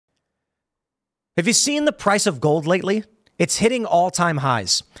Have you seen the price of gold lately? It's hitting all-time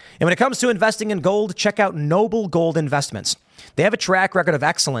highs. And when it comes to investing in gold, check out Noble Gold Investments. They have a track record of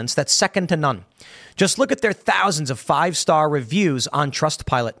excellence that's second to none. Just look at their thousands of five-star reviews on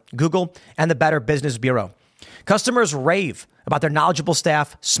Trustpilot, Google, and the Better Business Bureau. Customers rave about their knowledgeable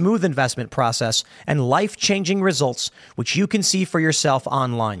staff, smooth investment process, and life-changing results, which you can see for yourself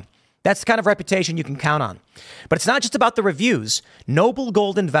online. That's the kind of reputation you can count on. But it's not just about the reviews. Noble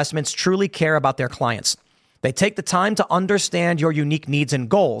Gold Investments truly care about their clients. They take the time to understand your unique needs and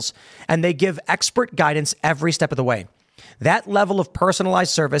goals, and they give expert guidance every step of the way. That level of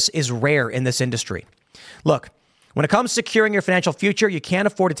personalized service is rare in this industry. Look, when it comes to securing your financial future, you can't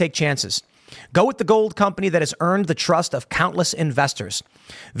afford to take chances. Go with the gold company that has earned the trust of countless investors.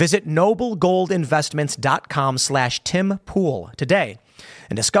 Visit noblegoldinvestments.com/Tim Pool today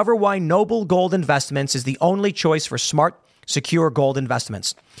and discover why Noble Gold Investments is the only choice for smart, secure gold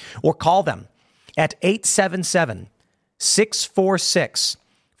investments. Or call them at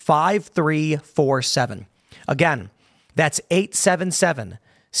 877-646-5347. Again, that's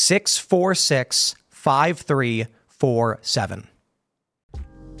 877-646-5347.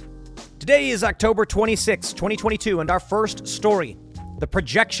 Today is October 26, 2022, and our first story. The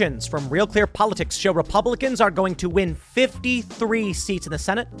projections from Real Clear Politics show Republicans are going to win 53 seats in the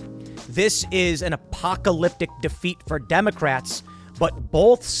Senate. This is an apocalyptic defeat for Democrats, but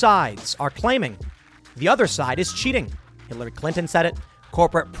both sides are claiming the other side is cheating. Hillary Clinton said it.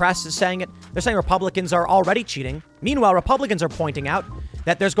 Corporate press is saying it. They're saying Republicans are already cheating. Meanwhile, Republicans are pointing out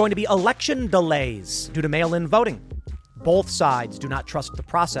that there's going to be election delays due to mail-in voting. Both sides do not trust the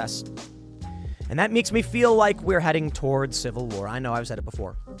process. And that makes me feel like we're heading towards civil war. I know I've said it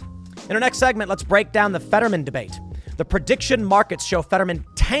before. In our next segment, let's break down the Fetterman debate. The prediction markets show Fetterman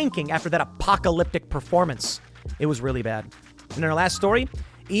tanking after that apocalyptic performance. It was really bad. And in our last story,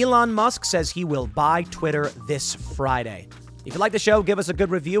 Elon Musk says he will buy Twitter this Friday. If you like the show, give us a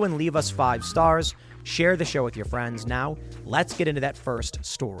good review and leave us 5 stars. Share the show with your friends. Now, let's get into that first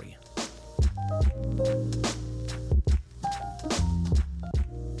story.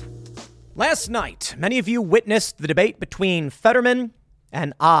 Last night, many of you witnessed the debate between Fetterman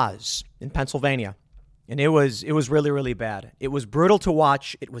and Oz in Pennsylvania. And it was really, really bad. It was brutal to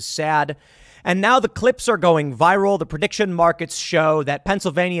watch. It was sad. And now the clips are going viral. The prediction markets show that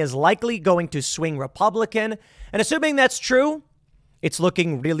Pennsylvania is likely going to swing Republican. And assuming that's true, it's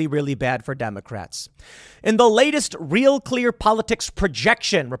looking really, really bad for Democrats. In the latest Real Clear Politics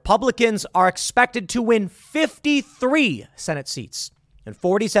projection, Republicans are expected to win 53 Senate seats. And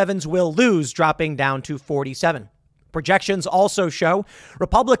 47s will lose, dropping down to 47. Projections also show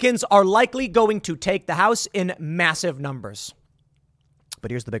Republicans are likely going to take the House in massive numbers.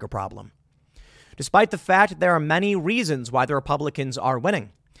 But here's the bigger problem. Despite the fact there are many reasons why the Republicans are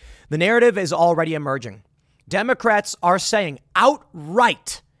winning, the narrative is already emerging. Democrats are saying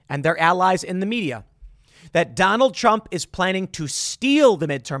outright, and their allies in the media, that Donald Trump is planning to steal the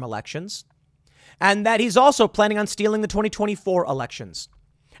midterm elections, and that he's also planning on stealing the 2024 elections.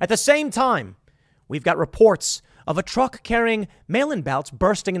 At the same time, we've got reports of a truck carrying mail-in ballots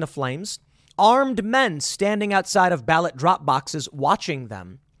bursting into flames, armed men standing outside of ballot drop boxes watching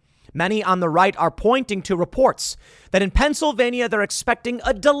them. Many on the right are pointing to reports that in Pennsylvania, they're expecting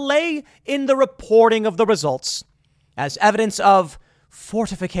a delay in the reporting of the results as evidence of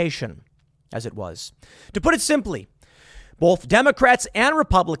fortification, as it was. To put it simply, both Democrats and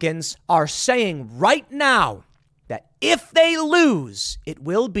Republicans are saying right now that if they lose, it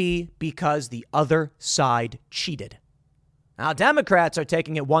will be because the other side cheated. Now, Democrats are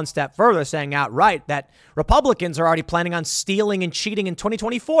taking it one step further, saying outright that Republicans are already planning on stealing and cheating in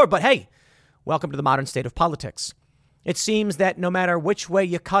 2024. But hey, welcome to the modern state of politics. It seems that no matter which way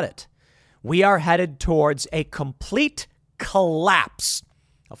you cut it, we are headed towards a complete collapse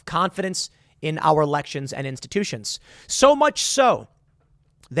of confidence in our elections and institutions. So much so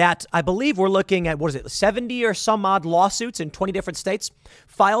that I believe we're looking at, 70 or some odd lawsuits in 20 different states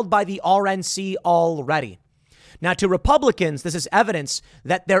filed by the RNC already. Now, to Republicans, this is evidence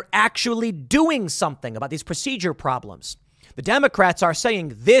that they're actually doing something about these procedure problems. The Democrats are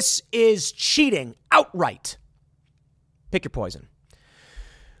saying this is cheating outright. Pick your poison.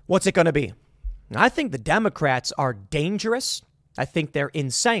 What's it going to be? I think the Democrats are dangerous. I think they're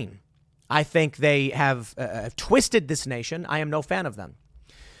insane. I think they have twisted this nation. I am no fan of them.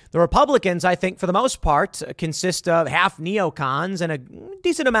 The Republicans, I think, for the most part, consist of half neocons and a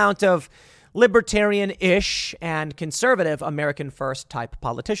decent amount of libertarian-ish and conservative American First type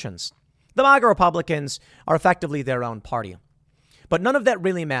politicians. The MAGA Republicans are effectively their own party. But none of that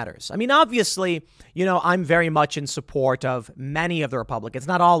really matters. I mean, obviously, I'm very much in support of many of the Republicans,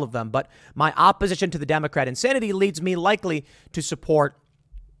 not all of them, but my opposition to the Democrat insanity leads me likely to support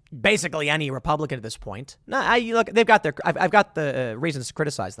basically any Republican at this point. Now, look, they've got I've got the reasons to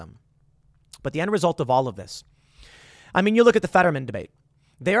criticize them. But the end result of all of this, I mean, you look at the Fetterman debate.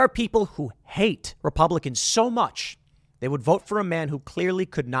 There are people who hate Republicans so much they would vote for a man who clearly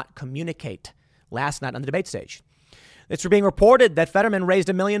could not communicate last night on the debate stage. It's being reported that Fetterman raised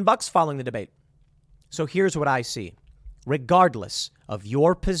 $1 million following the debate. So here's what I see. Regardless of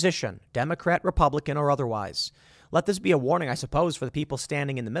your position, Democrat, Republican, or otherwise, let this be a warning, I suppose, for the people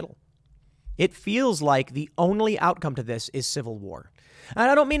standing in the middle. It feels like the only outcome to this is civil war. And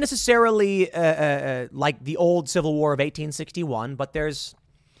I don't mean necessarily like the old Civil War of 1861, but there's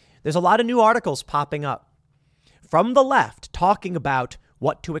a lot of new articles popping up from the left talking about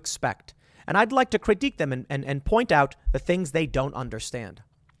what to expect. And I'd like to critique them and point out the things they don't understand.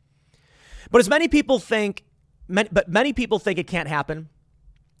 But as many people think it can't happen.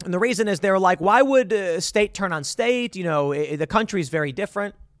 And the reason is they're like, why would state turn on state? The country's very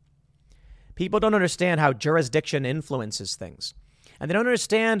different. People don't understand how jurisdiction influences things. And they don't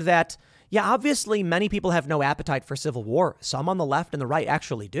understand that, obviously many people have no appetite for civil war. Some on the left and the right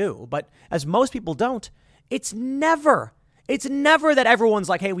actually do. But as most people don't, it's never that everyone's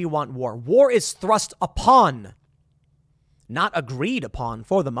like, hey, we want war. War is thrust upon, not agreed upon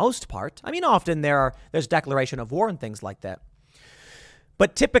for the most part. I mean, often there's declaration of war and things like that.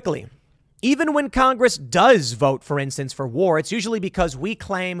 But typically, even when Congress does vote, for instance, for war, it's usually because we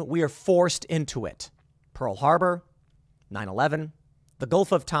claim we are forced into it. Pearl Harbor, 9/11, the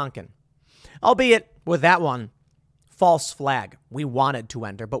Gulf of Tonkin. Albeit with that one, false flag. We wanted to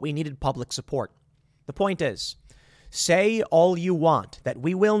enter, but we needed public support. The point is, say all you want that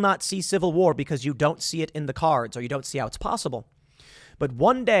we will not see civil war because you don't see it in the cards or you don't see how it's possible. But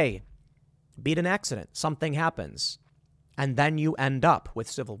one day, be it an accident, something happens, and then you end up with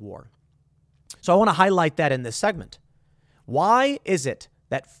civil war. So I want to highlight that in this segment. Why is it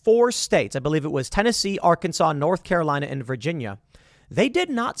that 4 states, I believe it was Tennessee, Arkansas, North Carolina, and Virginia, they did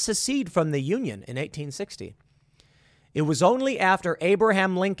not secede from the Union in 1860? It was only after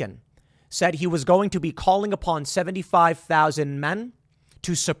Abraham Lincoln said he was going to be calling upon 75,000 men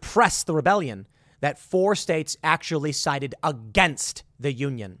to suppress the rebellion that 4 states actually sided against the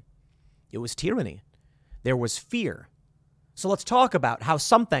Union. It was tyranny. There was fear. So let's talk about how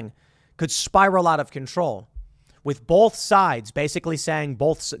something could spiral out of control with both sides basically saying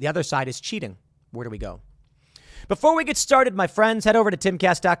the other side is cheating. Where do we go? Before we get started, my friends, head over to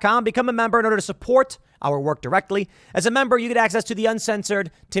timcast.com, become a member in order to support our work directly. As a member, you get access to the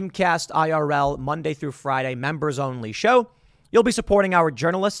uncensored Timcast IRL Monday through Friday members only show. You'll be supporting our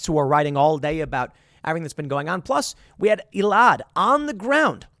journalists who are writing all day about everything that's been going on. Plus, we had Elad on the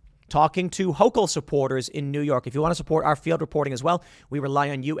ground talking to Hochul supporters in New York. If you want to support our field reporting as well, we rely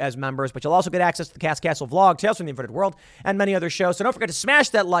on you as members, but you'll also get access to the Cast Castle vlog, Tales from the Inverted World, and many other shows. So don't forget to smash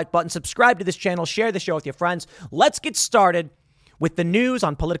that like button, subscribe to this channel, share the show with your friends. Let's get started with the news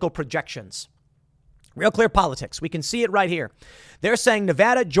on political projections. Real Clear Politics. We can see it right here. They're saying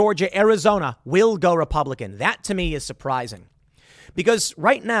Nevada, Georgia, Arizona will go Republican. That to me is surprising because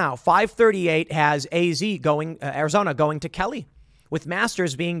right now 538 has Arizona going to Kelly, with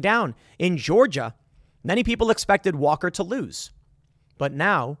Masters being down. In Georgia, many people expected Walker to lose. But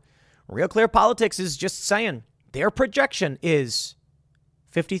now, Real Clear Politics is just saying their projection is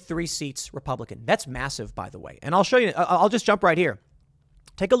 53 seats Republican. That's massive, by the way. And I'll show you. I'll just jump right here.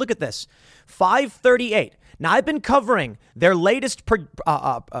 Take a look at this. 538. Now, I've been covering their latest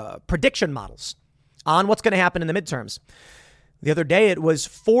prediction models on what's going to happen in the midterms. The other day, it was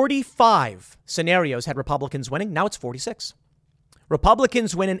 45 scenarios had Republicans winning. Now it's 46.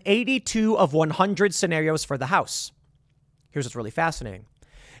 Republicans win in 82 of 100 scenarios for the House. Here's what's really fascinating.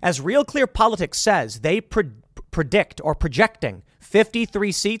 As Real Clear Politics says, they predict or projecting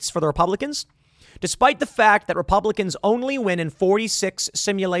 53 seats for the Republicans, despite the fact that Republicans only win in 46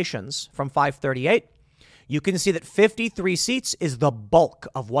 simulations from 538. You can see that 53 seats is the bulk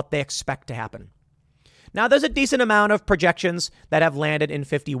of what they expect to happen. Now, there's a decent amount of projections that have landed in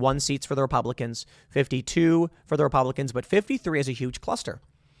 51 seats for the Republicans, 52 for the Republicans, but 53 is a huge cluster.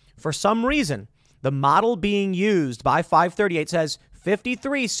 For some reason, the model being used by 538 says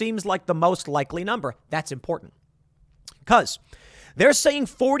 53 seems like the most likely number. That's important because they're saying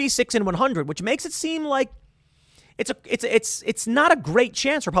 46 in 100, which makes it seem like it's not a great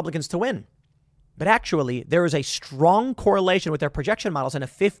chance for Republicans to win. But actually, there is a strong correlation with their projection models and a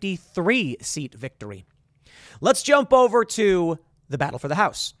 53 seat victory. Let's jump over to the battle for the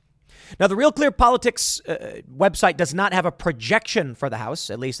House. Now, the Real Clear Politics website does not have a projection for the House.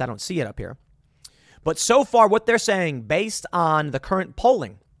 At least I don't see it up here. But so far, what they're saying, based on the current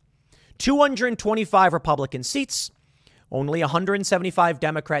polling, 225 Republican seats, only 175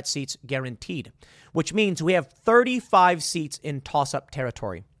 Democrat seats guaranteed, which means we have 35 seats in toss-up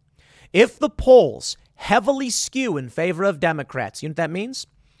territory. If the polls heavily skew in favor of Democrats, you know what that means?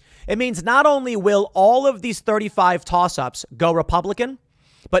 It means not only will all of these 35 toss-ups go Republican,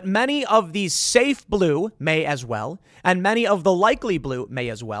 but many of these safe blue may as well, and many of the likely blue may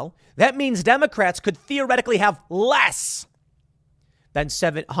as well. That means Democrats could theoretically have less than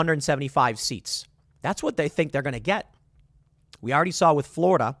 175 seats. That's what they think they're going to get. We already saw with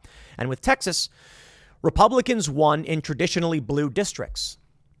Florida and with Texas, Republicans won in traditionally blue districts.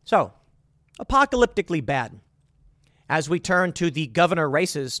 So, apocalyptically bad. As we turn to the governor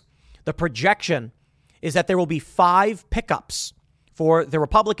races, the projection is that there will be 5 pickups for the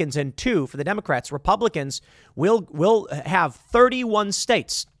Republicans and 2 for the Democrats. Republicans will have 31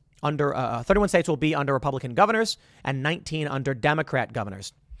 states under 31 states will be under Republican governors and 19 under Democrat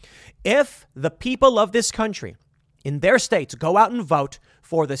governors. If the people of this country in their states go out and vote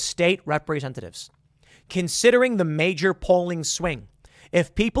for the state representatives, considering the major polling swing,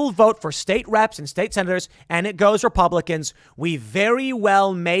 if people vote for state reps and state senators and it goes Republicans, we very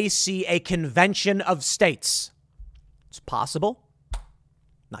well may see a convention of states. It's possible,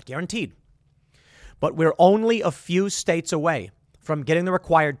 not guaranteed. But we're only a few states away from getting the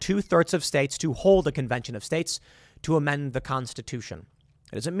required 2/3 of states to hold a convention of states to amend the Constitution.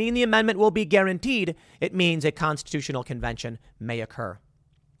 It doesn't mean the amendment will be guaranteed. It means a constitutional convention may occur.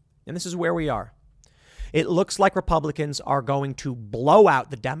 And this is where we are. It looks like Republicans are going to blow out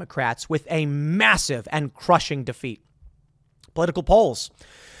the Democrats with a massive and crushing defeat. Political polls.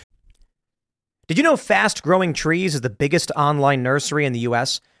 Did you know Fast Growing Trees is the biggest online nursery in the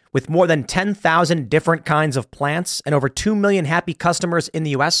U.S. with more than 10,000 different kinds of plants and over 2 million happy customers in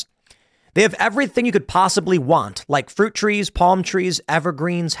the U.S.? They have everything you could possibly want, like fruit trees, palm trees,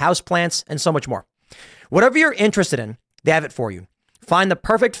 evergreens, houseplants, and so much more. Whatever you're interested in, they have it for you. Find the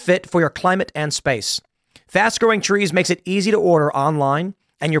perfect fit for your climate and space. Fast Growing Trees makes it easy to order online,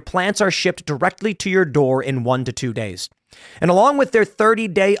 and your plants are shipped directly to your door in 1 to 2 days. And along with their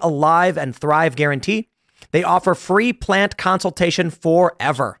 30-day Alive and Thrive guarantee, they offer free plant consultation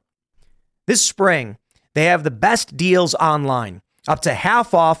forever. This spring, they have the best deals online, up to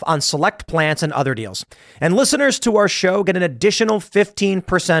half off on select plants and other deals. And listeners to our show get an additional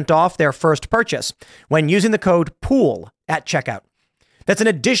 15% off their first purchase when using the code POOL at checkout. That's an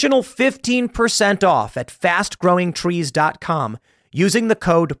additional 15% off at fastgrowingtrees.com using the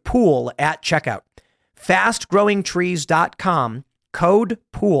code POOL at checkout. Fastgrowingtrees.com, code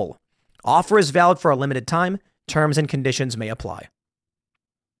POOL. Offer is valid for a limited time. Terms and conditions may apply.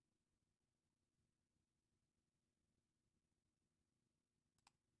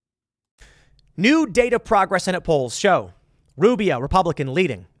 New data progress Senate polls show Rubio, Republican,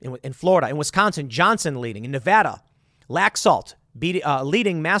 leading in Florida. In Wisconsin, Johnson leading. In Nevada, Laxalt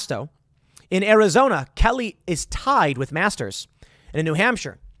leading Masto. In Arizona, Kelly is tied with Masters. And in New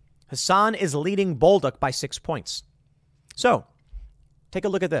Hampshire, Hassan is leading Bolduc by 6 points. So, take a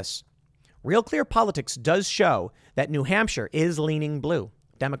look at this. Real Clear Politics does show that New Hampshire is leaning blue,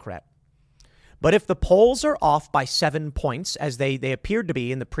 Democrat. But if the polls are off by 7 points, as they appeared to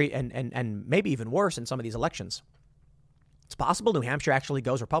be in the and maybe even worse in some of these elections, it's possible New Hampshire actually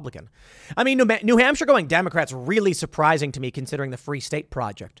goes Republican. I mean, New Hampshire going Democrat's really surprising to me considering the Free State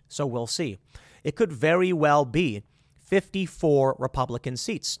Project. So we'll see. It could very well be 54 Republican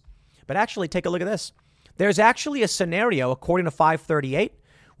seats. But actually, take a look at this. There's actually a scenario, according to 538,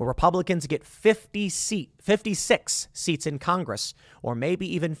 where Republicans get 56 seats in Congress, or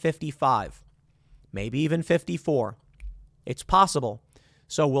maybe even 55. Maybe even 54. It's possible.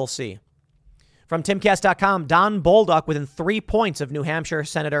 So we'll see. From timcast.com, Don Bolduc within 3 points of New Hampshire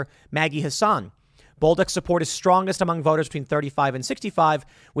Senator Maggie Hassan. Bolduc's support is strongest among voters between 35 and 65,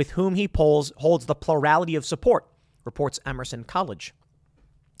 with whom he holds the plurality of support, reports Emerson College.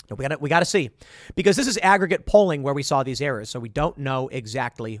 Now we got to see, because this is aggregate polling where we saw these errors, so we don't know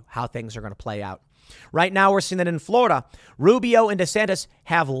exactly how things are going to play out. Right now, we're seeing that in Florida, Rubio and DeSantis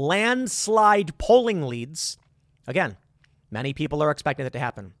have landslide polling leads. Again, many people are expecting that to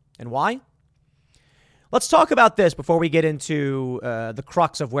happen. And why? Let's talk about this before we get into the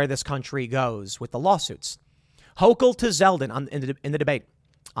crux of where this country goes with the lawsuits. Hochul to Zeldin in the debate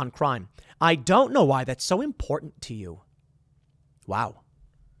on crime. I don't know why that's so important to you. Wow.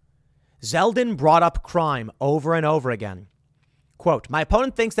 Zeldin brought up crime over and over again. Quote, my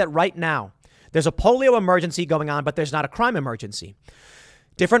opponent thinks that right now there's a polio emergency going on, but there's not a crime emergency.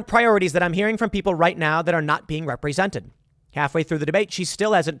 Different priorities that I'm hearing from people right now that are not being represented. Halfway through the debate, she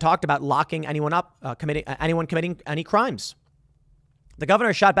still hasn't talked about locking anyone up, anyone committing any crimes. The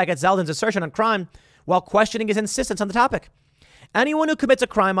governor shot back at Zeldin's assertion on crime while questioning his insistence on the topic. Anyone who commits a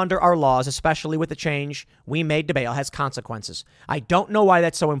crime under our laws, especially with the change we made to bail, has consequences. I don't know why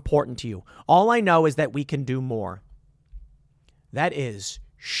that's so important to you. All I know is that we can do more. That is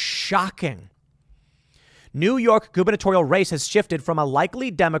shocking. New York gubernatorial race has shifted from a likely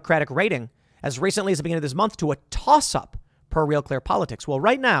Democratic rating as recently as the beginning of this month to a toss-up per Real Clear Politics. Well,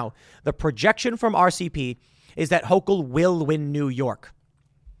 right now, the projection from RCP is that Hochul will win New York.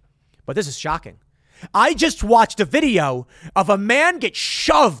 But this is shocking. I just watched a video of a man get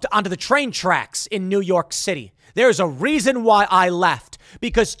shoved onto the train tracks in New York City. There's a reason why I left,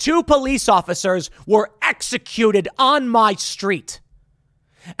 because 2 police officers were executed on my street.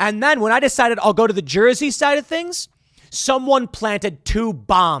 And then when I decided I'll go to the Jersey side of things, someone planted 2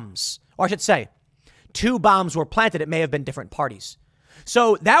 bombs. Or I should say, 2 bombs were planted. It may have been different parties.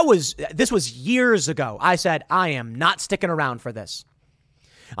 So this was years ago. I said, I am not sticking around for this.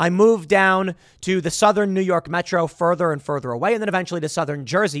 I moved down to the southern New York metro, further and further away, and then eventually to southern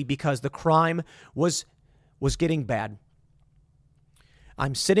Jersey because the crime was getting bad.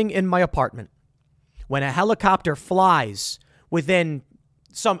 I'm sitting in my apartment when a helicopter flies within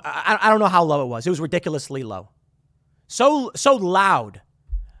I don't know how low it was. It was ridiculously low. So loud.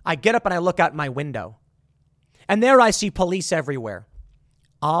 I get up and I look out my window. And there I see police everywhere.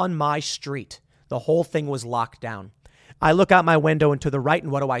 On my street. The whole thing was locked down. I look out my window and to the right,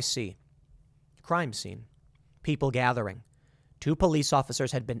 and what do I see? Crime scene. People gathering. 2 police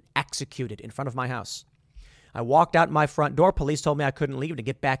officers had been executed in front of my house. I walked out my front door. Police told me I couldn't leave to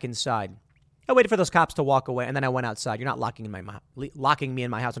get back inside. I waited for those cops to walk away, and then I went outside. You're not locking me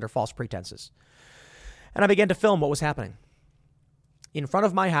in my house under false pretenses. And I began to film what was happening. In front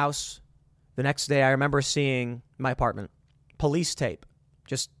of my house, the next day, I remember seeing my apartment. Police tape,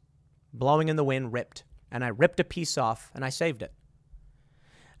 just blowing in the wind, ripped. And I ripped a piece off, and I saved it.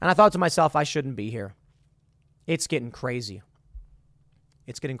 And I thought to myself, I shouldn't be here. It's getting crazy.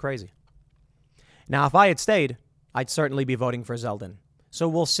 It's getting crazy. Now, if I had stayed, I'd certainly be voting for Zeldin. So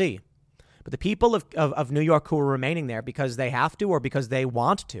we'll see. But the people of New York who are remaining there because they have to or because they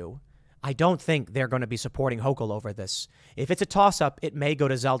want to, I don't think they're going to be supporting Hochul over this. If it's a toss-up, it may go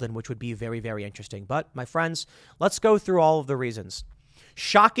to Zeldin, which would be very, very interesting. But, my friends, let's go through all of the reasons.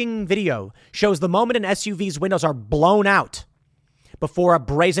 Shocking video shows the moment an SUV's windows are blown out before a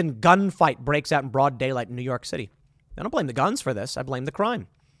brazen gunfight breaks out in broad daylight in New York City. I don't blame the guns for this. I blame the crime.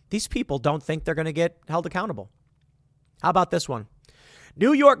 These people don't think they're going to get held accountable. How about this one?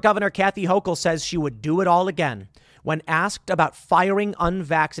 New York Governor Kathy Hochul says she would do it all again when asked about firing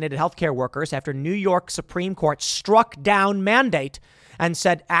unvaccinated healthcare workers after New York Supreme Court struck down mandate and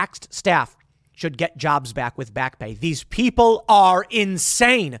said axed staff should get jobs back with back pay. These people are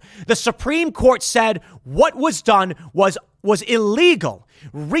insane. The Supreme Court said what was done was illegal,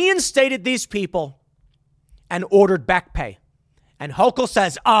 reinstated these people, and ordered back pay. And Hochul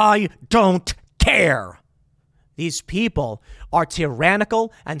says, I don't care. These people are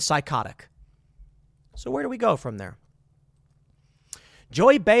tyrannical and psychotic. So where do we go from there?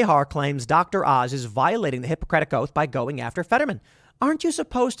 Joy Behar claims Dr. Oz is violating the Hippocratic Oath by going after Fetterman. Aren't you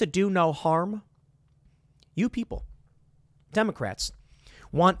supposed to do no harm? You people, Democrats,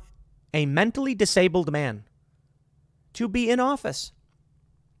 want a mentally disabled man to be in office.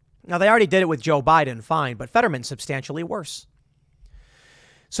 Now, they already did it with Joe Biden, fine, but Fetterman's substantially worse.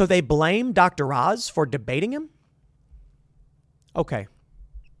 So they blame Dr. Oz for debating him? Okay,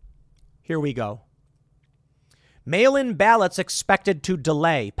 here we go. Mail-in ballots expected to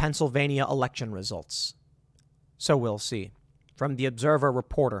delay Pennsylvania election results. So we'll see. From the Observer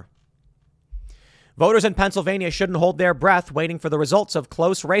reporter. Voters in Pennsylvania shouldn't hold their breath waiting for the results of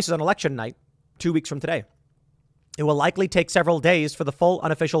close races on election night 2 weeks from today. It will likely take several days for the full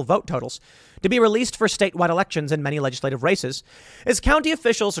unofficial vote totals to be released for statewide elections in many legislative races, as county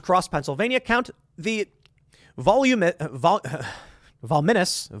officials across Pennsylvania count the voluminous,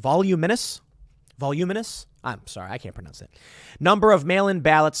 I'm sorry, I can't pronounce it, number of mail-in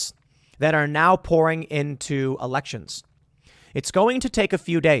ballots that are now pouring into elections. It's going to take a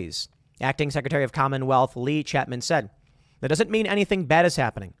few days, Acting Secretary of Commonwealth Lee Chapman said. That doesn't mean anything bad is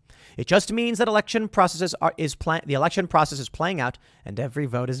happening. It just means that the election process is playing out and every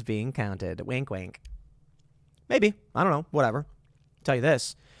vote is being counted. Wink, wink. Maybe. I don't know. Whatever. I'll tell you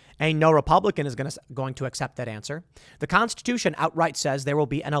this. Ain't no Republican is going to accept that answer. The Constitution outright says there will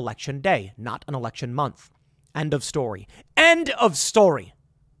be an election day, not an election month. End of story. End of story.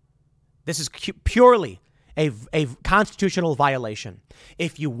 This is purely a constitutional violation.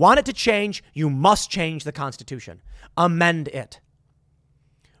 If you want it to change, you must change the Constitution. Amend it.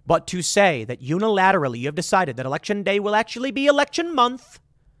 But to say that unilaterally you have decided that Election Day will actually be election month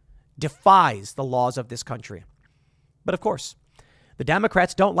defies the laws of this country. But of course, the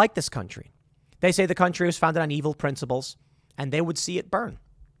Democrats don't like this country. They say the country was founded on evil principles, and they would see it burn.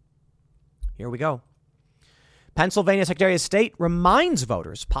 Here we go. Pennsylvania Secretary of State reminds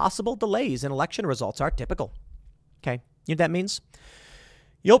voters possible delays in election results are typical. Okay, you know what that means?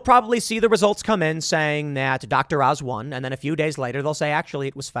 You'll probably see the results come in saying that Dr. Oz won, and then a few days later they'll say, actually,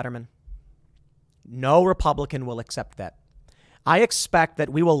 it was Fetterman. No Republican will accept that. I expect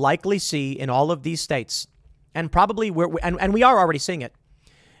that we will likely see in all of these states, and probably we are already seeing it,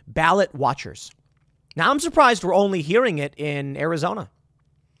 ballot watchers. Now, I'm surprised we're only hearing it in Arizona.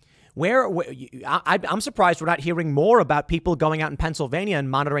 I'm surprised we're not hearing more about people going out in Pennsylvania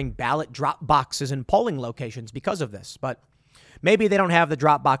and monitoring ballot drop boxes in polling locations because of this. But maybe they don't have the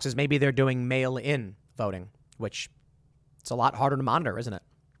drop boxes. Maybe they're doing mail-in voting, which it's a lot harder to monitor, isn't it?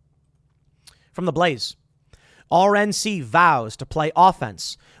 From the Blaze, RNC vows to play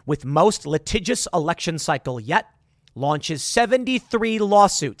offense with most litigious election cycle yet, launches 73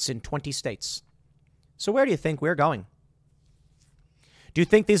 lawsuits in 20 states. So where do you think we're going? Do you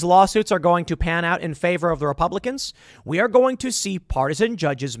think these lawsuits are going to pan out in favor of the Republicans? We are going to see partisan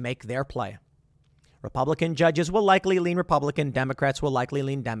judges make their play. Republican judges will likely lean Republican, Democrats will likely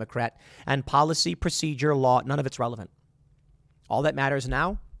lean Democrat, and policy, procedure, law, none of it's relevant. All that matters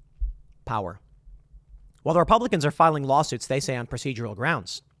now, power. While the Republicans are filing lawsuits, they say on procedural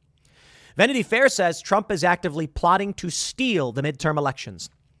grounds. Vanity Fair says Trump is actively plotting to steal the midterm elections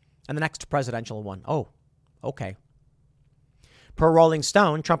and the next presidential one. Oh, okay. Per Rolling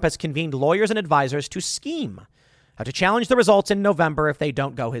Stone, Trump has convened lawyers and advisors to scheme how to challenge the results in November if they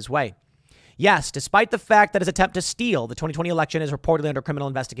don't go his way. Yes, despite the fact that his attempt to steal the 2020 election is reportedly under criminal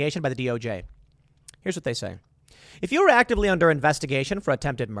investigation by the DOJ. Here's what they say. If you were actively under investigation for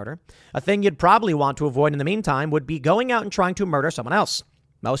attempted murder, a thing you'd probably want to avoid in the meantime would be going out and trying to murder someone else.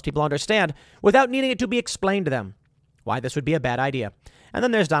 Most people understand without needing it to be explained to them why this would be a bad idea. And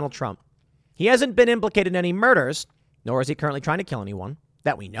then there's Donald Trump. He hasn't been implicated in any murders, nor is he currently trying to kill anyone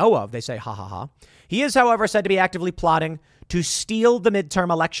that we know of. They say, ha, ha, ha. He is, however, said to be actively plotting to steal the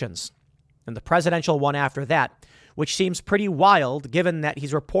midterm elections and the presidential one after that, which seems pretty wild given that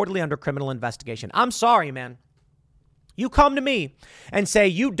he's reportedly under criminal investigation. I'm sorry, man. You come to me and say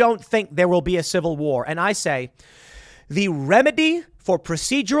you don't think there will be a civil war. And I say the remedy for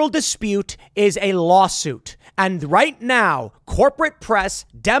procedural dispute is a lawsuit. And right now, corporate press,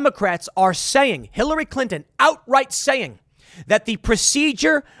 Democrats are saying, Hillary Clinton outright saying that the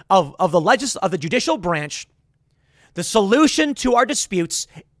procedure of the judicial branch, the solution to our disputes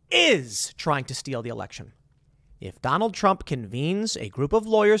is trying to steal the election. If Donald Trump convenes a group of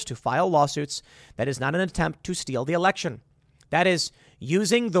lawyers to file lawsuits, that is not an attempt to steal the election. That is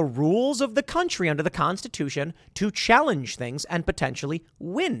using the rules of the country under the Constitution to challenge things and potentially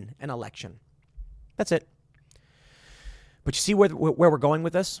win an election. That's it. But you see where we're going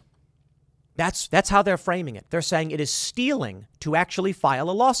with this? That's how they're framing it. They're saying it is stealing to actually file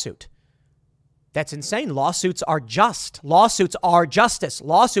a lawsuit. That's insane. Lawsuits are just. Lawsuits are justice.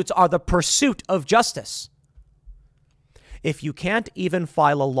 Lawsuits are the pursuit of justice. If you can't even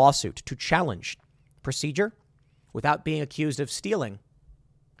file a lawsuit to challenge procedure without being accused of stealing,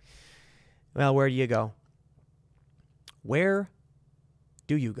 well, where do you go? Where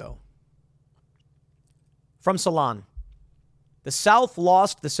do you go? From Salon. The South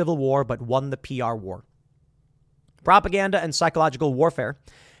lost the Civil War, but won the PR war. Propaganda and psychological warfare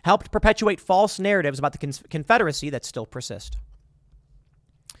helped perpetuate false narratives about the Confederacy that still persist.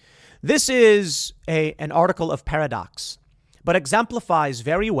 This is an article of Paradox, but exemplifies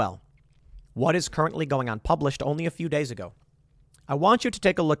very well what is currently going on, published only a few days ago. I want you to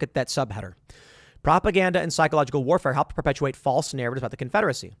take a look at that subheader. Propaganda and psychological warfare helped perpetuate false narratives about the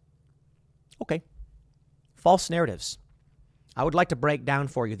Confederacy. Okay. False narratives. I would like to break down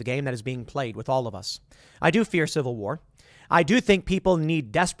for you the game that is being played with all of us. I do fear civil war. I do think people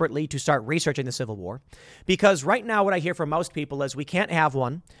need desperately to start researching the Civil War, because right now what I hear from most people is we can't have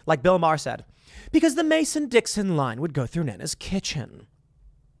one, like Bill Maher said, because the Mason-Dixon line would go through Nana's kitchen.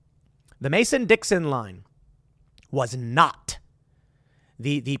 The Mason-Dixon line was not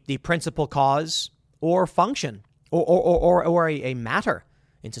the principal cause or function or a matter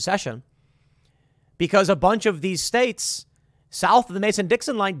in secession, because a bunch of these states south of the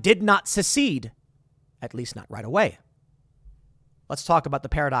Mason-Dixon line did not secede, at least not right away. Let's talk about the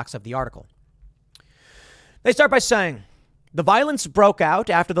paradox of the article. They start by saying, The violence broke out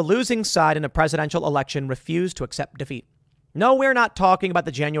after the losing side in a presidential election refused to accept defeat. No, we're not talking about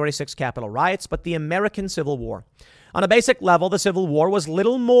the January 6th Capitol riots, but the American Civil War. On a basic level, the Civil War was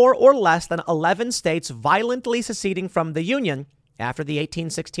little more or less than 11 states violently seceding from the Union after the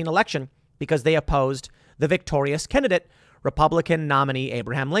 1816 election because they opposed the victorious candidate, Republican nominee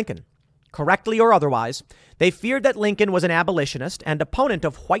Abraham Lincoln. Correctly or otherwise, they feared that Lincoln was an abolitionist and opponent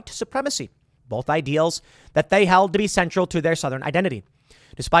of white supremacy, both ideals that they held to be central to their Southern identity.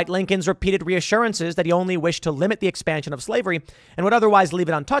 Despite Lincoln's repeated reassurances that he only wished to limit the expansion of slavery and would otherwise leave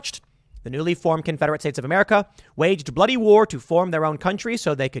it untouched, the newly formed Confederate States of America waged bloody war to form their own country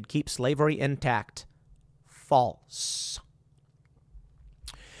so they could keep slavery intact. False.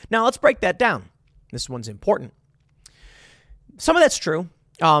 Now let's break that down. This one's important. Some of that's true.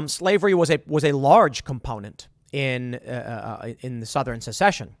 Slavery was a large component in the Southern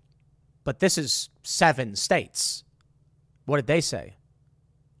secession, but this is 7 states. What did they say?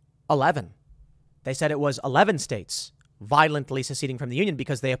 11. They said it was 11 states violently seceding from the Union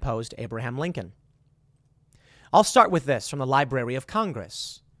because they opposed Abraham Lincoln. I'll start with this from the Library of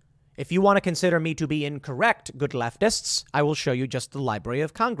Congress. If you want to consider me to be incorrect, good leftists, I will show you just the Library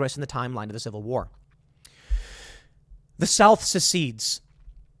of Congress and the timeline of the Civil War. The South secedes.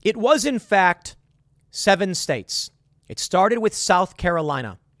 It was, in fact, 7 states. It started with South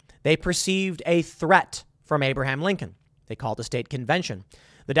Carolina. They perceived a threat from Abraham Lincoln. They called a state convention.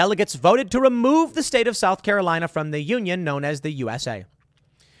 The delegates voted to remove the state of South Carolina from the Union known as the USA.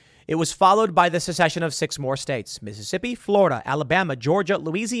 It was followed by the secession of 6 more states: Mississippi, Florida, Alabama, Georgia,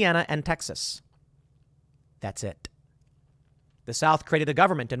 Louisiana, and Texas. That's it. The South created a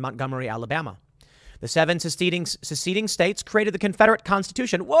government in Montgomery, Alabama. The 7 seceding states created the Confederate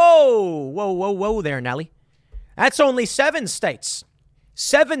Constitution. Whoa there, Nellie. That's only 7 states.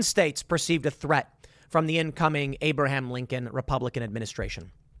 7 states perceived a threat from the incoming Abraham Lincoln Republican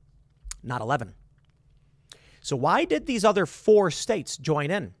administration. Not 11. So why did these other 4 states join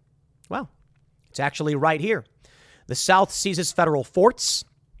in? Well, it's actually right here. The South seizes federal forts.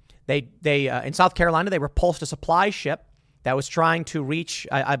 They in South Carolina, they repulsed a supply ship that was trying to reach,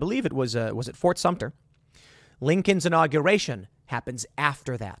 I believe it was it Fort Sumter? Lincoln's inauguration happens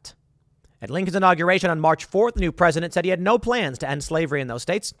after that. At Lincoln's inauguration on March 4th, the new president said he had no plans to end slavery in those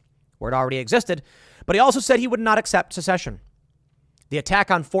states, where it already existed, but he also said he would not accept secession. The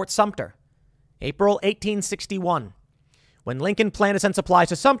attack on Fort Sumter, April 1861. When Lincoln planned to send supplies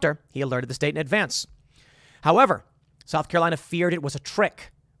to Sumter, he alerted the state in advance. However, South Carolina feared it was a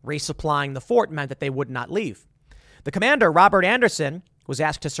trick. Resupplying the fort meant that they would not leave. The commander, Robert Anderson, was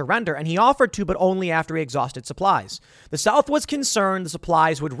asked to surrender, and he offered to, but only after he exhausted supplies. The South was concerned the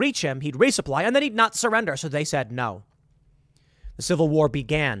supplies would reach him, he'd resupply, and then he'd not surrender, so they said no. The Civil War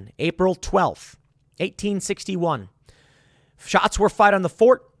began April 12th, 1861. Shots were fired on the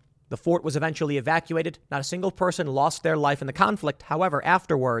fort. The fort was eventually evacuated. Not a single person lost their life in the conflict. However,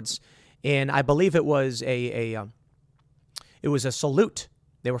 afterwards, I believe it was a salute.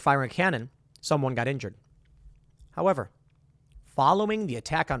 They were firing a cannon. Someone got injured. However, following the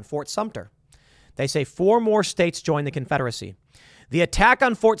attack on Fort Sumter, they say 4 more states joined the Confederacy. The attack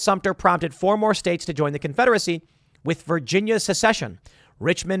on Fort Sumter prompted 4 more states to join the Confederacy. With Virginia's secession,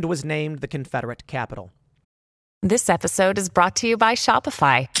 Richmond was named the Confederate capital. This episode is brought to you by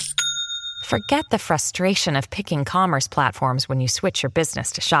Shopify. Forget the frustration of picking commerce platforms when you switch your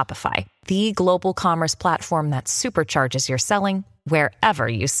business to Shopify, the global commerce platform that supercharges your selling wherever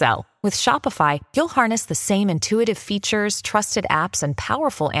you sell. With Shopify, you'll harness the same intuitive features, trusted apps, and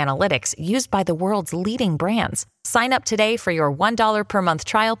powerful analytics used by the world's leading brands. Sign up today for your $1 per month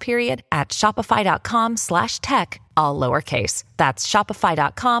trial period at shopify.com/tech, all lowercase. That's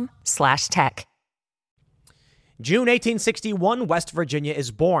shopify.com/tech. June 1861, West Virginia is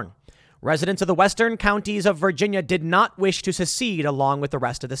born. Residents of the western counties of Virginia did not wish to secede along with the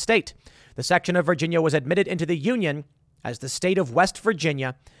rest of the state. The section of Virginia was admitted into the Union as the state of West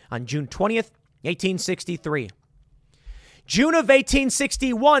Virginia on June 20th, 1863. June of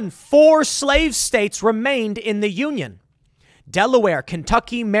 1861, 4 slave states remained in the Union. Delaware,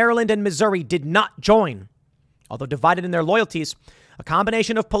 Kentucky, Maryland, and Missouri did not join. Although divided in their loyalties, a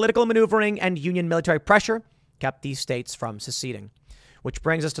combination of political maneuvering and Union military pressure kept these states from seceding. Which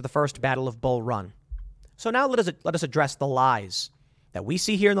brings us to the first Battle of Bull Run. So now let us address the lies that we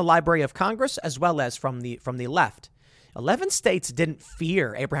see here in the Library of Congress, as well as from the left. 11 states didn't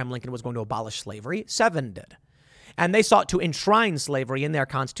fear Abraham Lincoln was going to abolish slavery. 7 did. And they sought to enshrine slavery in their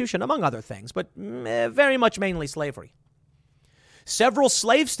constitution, among other things, but very much mainly slavery. Several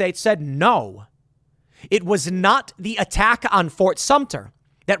slave states said no. It was not the attack on Fort Sumter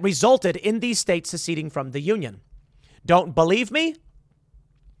that resulted in these states seceding from the Union. Don't believe me?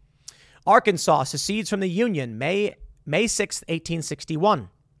 Arkansas secedes from the Union May 6th, 1861.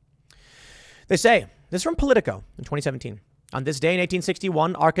 They say, this is from Politico in 2017. On this day in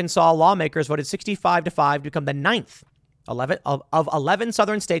 1861, Arkansas lawmakers voted 65-5 to become the ninth of 11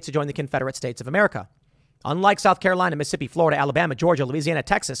 southern states to join the Confederate States of America. Unlike South Carolina, Mississippi, Florida, Alabama, Georgia, Louisiana,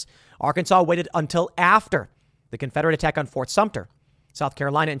 Texas, Arkansas waited until after the Confederate attack on Fort Sumter, South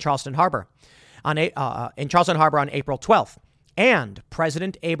Carolina, in Charleston Harbor on April 12th, and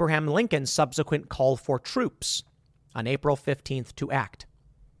President Abraham Lincoln's subsequent call for troops on April 15th to act.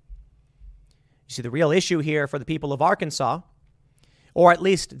 You see, the real issue here for the people of Arkansas, or at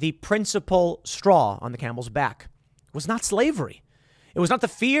least the principal straw on the camel's back, was not slavery. It was not the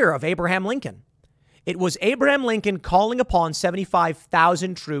fear of Abraham Lincoln. It was Abraham Lincoln calling upon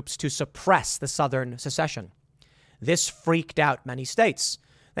 75,000 troops to suppress the Southern secession. This freaked out many states.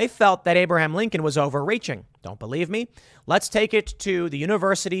 They felt that Abraham Lincoln was overreaching. Don't believe me? Let's take it to the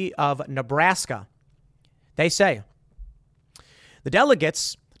University of Nebraska. They say the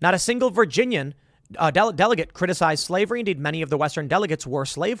delegates, not a single Virginian delegate criticized slavery. Indeed, many of the Western delegates were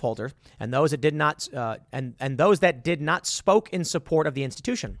slaveholders, and those that did not, and those that did not spoke in support of the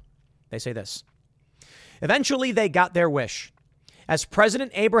institution. They say this. Eventually, they got their wish. As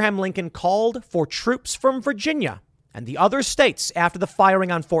President Abraham Lincoln called for troops from Virginia and the other states after the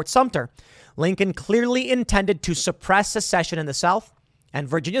firing on Fort Sumter, Lincoln clearly intended to suppress secession in the South, and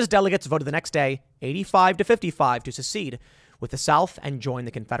Virginia's delegates voted the next day, 85-55, to secede with the South and join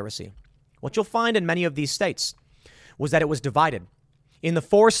the Confederacy. What you'll find in many of these states was that it was divided. In the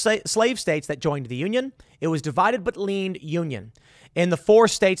 4 slave states that joined the Union, it was divided but leaned Union. In the 4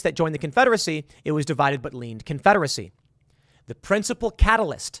 states that joined the Confederacy, it was divided but leaned Confederacy. The principal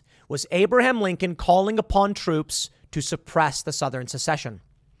catalyst was Abraham Lincoln calling upon troops to suppress the Southern secession.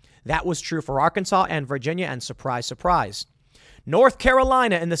 That was true for Arkansas and Virginia, and surprise, surprise, North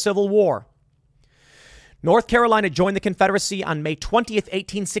Carolina in the Civil War. North Carolina joined the Confederacy on May 20th,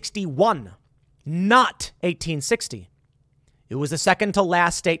 1861, not 1860. It was the second to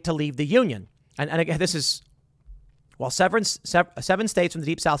last state to leave the Union. And again, this is, while 7 states from the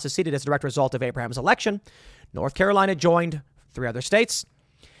Deep South seceded as a direct result of Abraham's election, North Carolina joined 3 other states.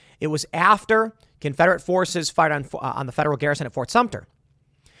 It was after Confederate forces fired on the federal garrison at Fort Sumter.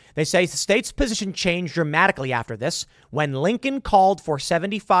 They say the state's position changed dramatically after this when Lincoln called for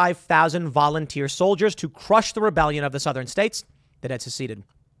 75,000 volunteer soldiers to crush the rebellion of the southern states that had seceded.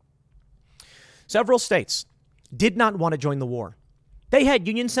 Several states did not want to join the war. They had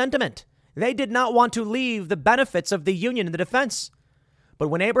Union sentiment. They did not want to leave the benefits of the Union in the defense. But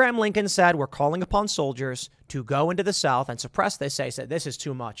when Abraham Lincoln said, we're calling upon soldiers to go into the South and suppress, they said, this is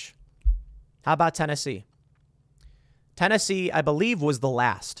too much. How about Tennessee? Tennessee, I believe, was the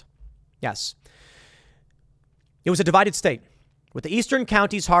last. Yes. It was a divided state, with the eastern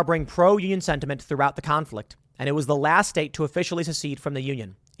counties harboring pro-Union sentiment throughout the conflict, and it was the last state to officially secede from the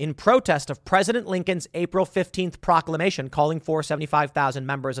Union, in protest of President Lincoln's April 15th proclamation calling for 75,000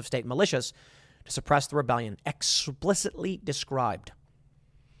 members of state militias to suppress the rebellion, explicitly described.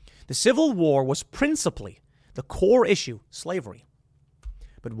 The Civil War was principally the core issue, slavery.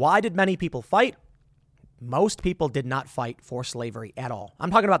 But why did many people fight? Most people did not fight for slavery at all.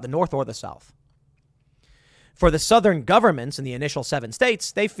 I'm talking about the North or the South. For the Southern governments in the initial 7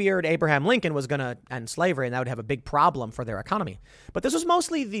 states, they feared Abraham Lincoln was going to end slavery, and that would have a big problem for their economy. But this was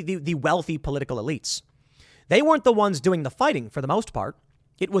mostly the wealthy political elites. They weren't the ones doing the fighting for the most part.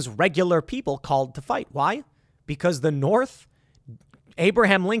 It was regular people called to fight. Why? Because the North,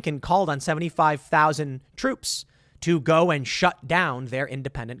 Abraham Lincoln called on 75,000 troops to go and shut down their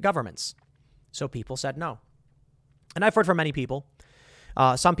independent governments. So people said no. And I've heard from many people.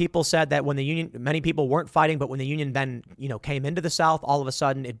 Some people said that when the Union, many people weren't fighting, but when the Union then, came into the South, all of a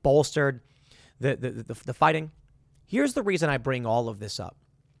sudden it bolstered the fighting. Here's the reason I bring all of this up.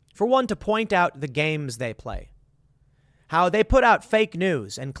 For one, to point out the games they play. How they put out fake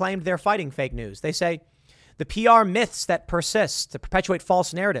news and claimed they're fighting fake news. They say the PR myths that persist to perpetuate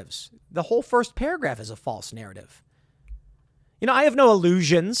false narratives. The whole first paragraph is a false narrative. I have no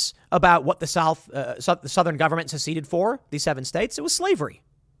illusions about what the Southern government seceded for, these 7 states. It was slavery.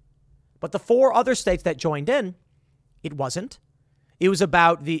 But the 4 other states that joined in, it wasn't. It was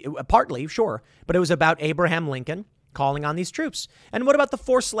about partly, sure, but it was about Abraham Lincoln calling on these troops. And what about the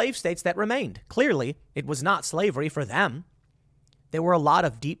 4 slave states that remained? Clearly, it was not slavery for them. There were a lot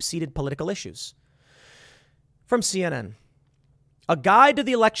of deep-seated political issues. From CNN, a guide to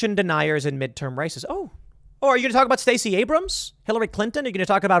the election deniers in midterm races. Oh, are you going to talk about Stacey Abrams, Hillary Clinton? Are you going to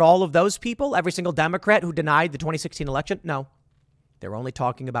talk about all of those people, every single Democrat who denied the 2016 election? No, they're only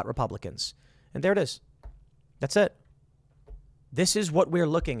talking about Republicans. And there it is. That's it. This is what we're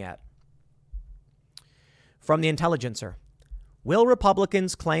looking at. From The Intelligencer. Will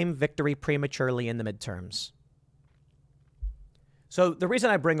Republicans claim victory prematurely in the midterms? So the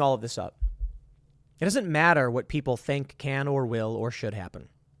reason I bring all of this up, it doesn't matter what people think can or will or should happen.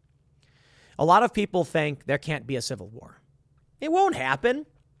 A lot of people think there can't be a civil war. It won't happen.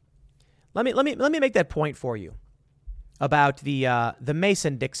 Let me make that point for you about the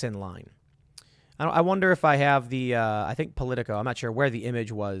Mason-Dixon line. I wonder if I have I think Politico, I'm not sure where the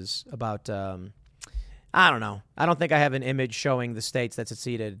image was about, I don't know. I don't think I have an image showing the states that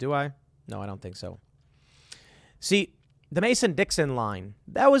seceded, do I? No, I don't think so. See, the Mason-Dixon line,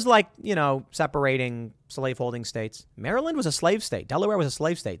 that was like, separating slaveholding states. Maryland was a slave state. Delaware was a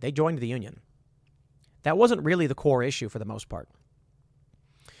slave state. They joined the Union. That wasn't really the core issue for the most part.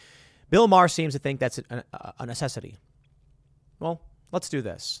 Bill Maher seems to think that's a necessity. Well, let's do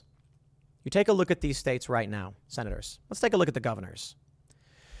this. You take a look at these states right now, senators. Let's take a look at the governors.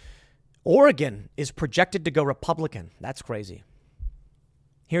 Oregon is projected to go Republican. That's crazy.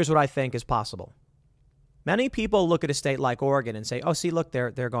 Here's what I think is possible. Many people look at a state like Oregon and say, oh, see, look,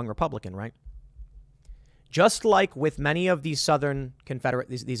 they're going Republican, right? Just like with many of these southern Confederate,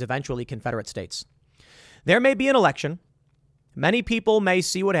 these eventually Confederate states. There may be an election. Many people may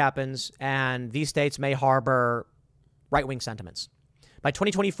see what happens, and these states may harbor right-wing sentiments. By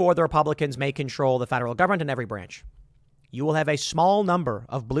 2024, the Republicans may control the federal government in every branch. You will have a small number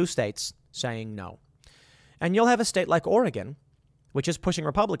of blue states saying no. And you'll have a state like Oregon, which is pushing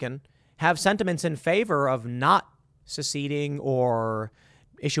Republican, have sentiments in favor of not seceding or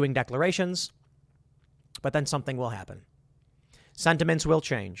issuing declarations. But then something will happen. Sentiments will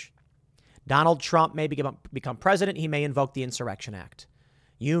change. Donald Trump may become president. He may invoke the Insurrection Act.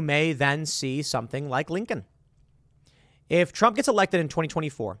 You may then see something like Lincoln. If Trump gets elected in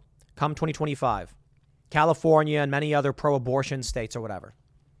 2024, come 2025, California and many other pro-abortion states or whatever,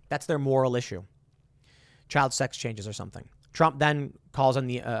 that's their moral issue. Child sex changes or something. Trump then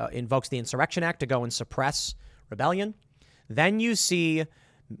invokes the Insurrection Act to go and suppress rebellion. Then you see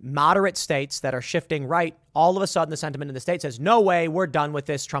moderate states that are shifting right. All of a sudden, the sentiment in the state says, no way, we're done with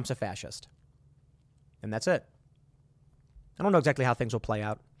this. Trump's a fascist. And that's it. I don't know exactly how things will play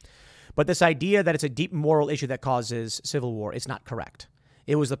out. But this idea that it's a deep moral issue that causes civil war is not correct.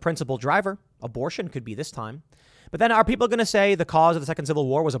 It was the principal driver. Abortion could be this time. But then are people going to say the cause of the Second Civil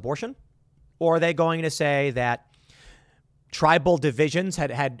War was abortion? Or are they going to say that tribal divisions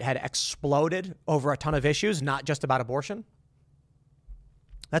had exploded over a ton of issues, not just about abortion?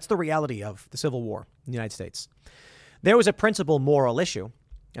 That's the reality of the Civil War in the United States. There was a principal moral issue,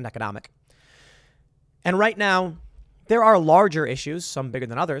 and economic. And right now, there are larger issues, some bigger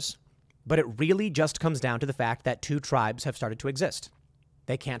than others, but it really just comes down to the fact that two tribes have started to exist.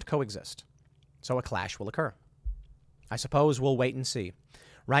 They can't coexist. So a clash will occur. I suppose we'll wait and see.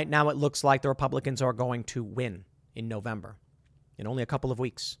 Right now, it looks like the Republicans are going to win in November, in only a couple of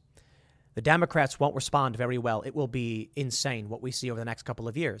weeks. The Democrats won't respond very well. It will be insane what we see over the next couple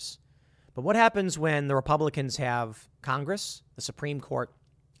of years. But what happens when the Republicans have Congress, the Supreme Court,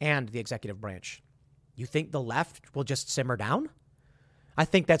 and the executive branch? You think the left will just simmer down? I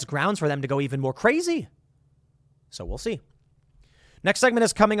think that's grounds for them to go even more crazy. So we'll see. Next segment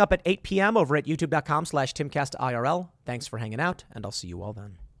is coming up at 8 p.m. over at youtube.com/TimCastIRL. Thanks for hanging out, and I'll see you all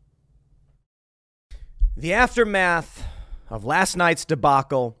then. The aftermath of last night's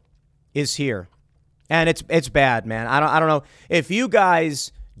debacle is here. And it's bad, man. I don't know if you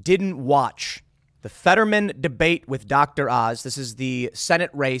guys didn't watch the Fetterman debate with Dr. Oz. This is the Senate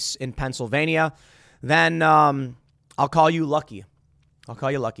race in Pennsylvania. Then I'll call you lucky. I'll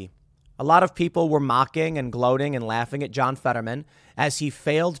call you lucky. A lot of people were mocking and gloating and laughing at John Fetterman as he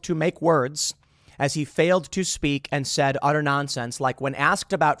failed to make words, as he failed to speak and said utter nonsense. Like when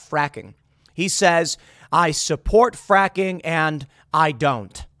asked about fracking, he says, I support fracking and I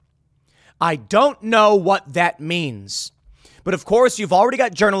don't. I don't know what that means. But of course, you've already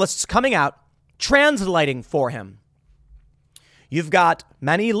got journalists coming out translating for him. You've got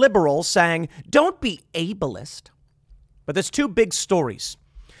many liberals saying, don't be ableist. But there's two big stories.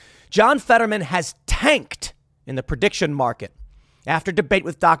 John Fetterman has tanked in the prediction market. After debate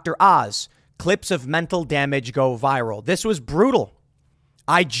with Dr. Oz, clips of mental damage go viral. This was brutal.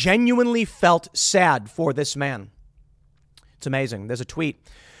 I genuinely felt sad for this man. It's amazing. There's a tweet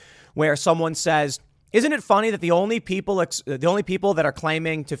where someone says, isn't it funny that the only people that are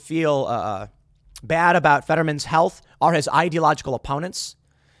claiming to feel bad about Fetterman's health are his ideological opponents?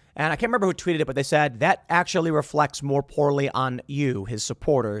 And I can't remember who tweeted it, but they said that actually reflects more poorly on you, his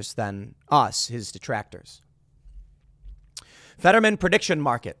supporters, than us, his detractors. Fetterman prediction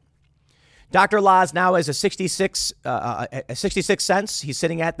market. Dr. Laz now is a 66 cents. He's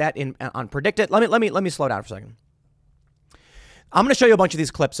sitting at that on PredictIt. Let me slow down for a second. I'm going to show you a bunch of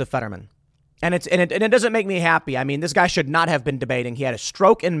these clips of Fetterman. And it doesn't make me happy. I mean, this guy should not have been debating. He had a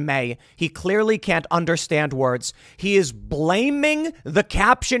stroke in May. He clearly can't understand words. He is blaming the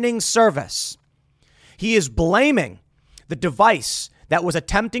captioning service. He is blaming the device that was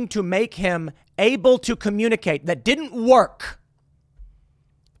attempting to make him able to communicate that didn't work.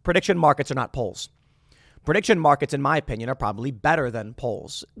 Prediction markets are not polls. Prediction markets, in my opinion, are probably better than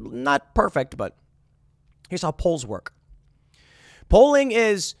polls. Not perfect, but here's how polls work. Polling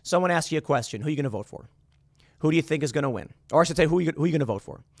is someone asks you a question. Who are you going to vote for? Who do you think is going to win? Or I should say, who are you going to vote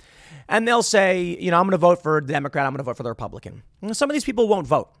for? And they'll say, I'm going to vote for the Democrat. I'm going to vote for the Republican. And some of these people won't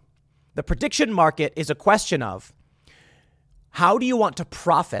vote. The prediction market is a question of how do you want to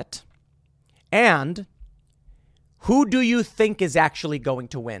profit and who do you think is actually going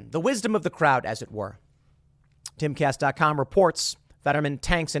to win? The wisdom of the crowd, as it were. Timcast.com reports Fetterman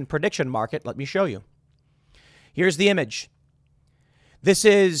tanks in prediction market. Let me show you. Here's the image. This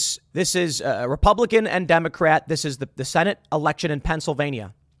is Republican and Democrat. This is the Senate election in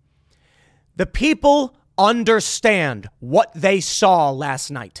Pennsylvania. The people understand what they saw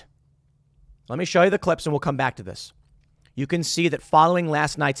last night. Let me show you the clips and we'll come back to this. You can see that following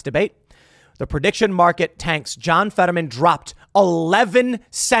last night's debate, the prediction market tanks. John Fetterman dropped 11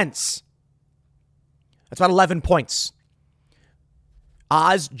 cents. That's about 11 points.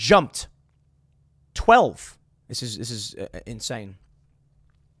 Oz jumped 12. This is insane.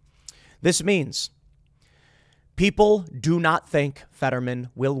 This means people do not think Fetterman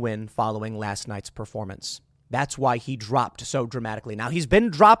will win following last night's performance. That's why he dropped so dramatically. Now, he's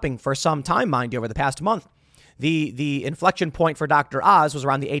been dropping for some time, mind you, over the past month. The inflection point for Dr. Oz was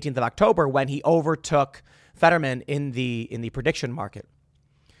around the 18th of October when he overtook Fetterman in the prediction market.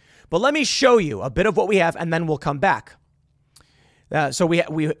 But let me show you a bit of what we have, and then we'll come back. So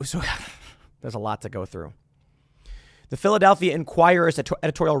there's a lot to go through. The Philadelphia Inquirer's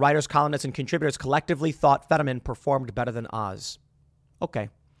editorial writers, columnists, and contributors collectively thought Fetterman performed better than Oz. Okay,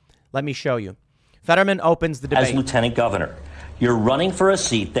 let me show you. Fetterman opens the debate. As lieutenant governor, you're running for a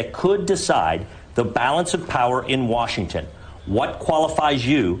seat that could decide the balance of power in Washington. What qualifies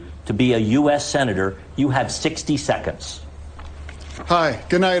you to be a U.S. senator? You have 60 seconds. Hi,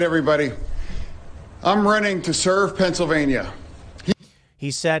 good night, everybody. I'm running to serve Pennsylvania.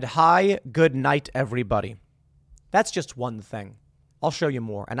 He said, hi, good night, everybody. That's just one thing. I'll show you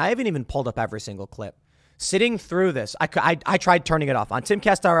more. And I haven't even pulled up every single clip. Sitting through this, I tried turning it off. On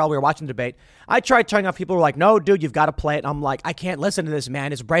Timcast IRL, we were watching the debate. I tried turning off. People were like, no, dude, you've got to play it. And I'm like, I can't listen to this,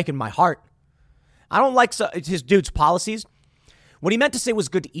 man. It's breaking my heart. I don't like his dude's policies. What he meant to say was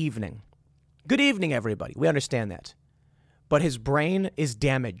good evening. Good evening, everybody. We understand that. But his brain is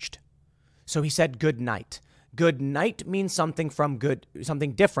damaged. So he said good night. Good night means something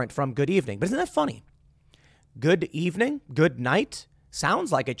different from good evening. But isn't that funny? Good evening, good night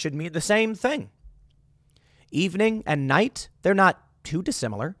sounds like it should mean the same thing. Evening and night, they're not too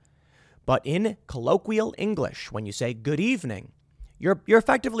dissimilar. But in colloquial English, when you say good evening, you're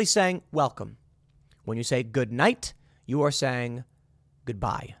effectively saying welcome. When you say good night, you are saying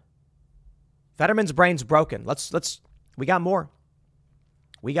goodbye. Fetterman's brain's broken. We got more.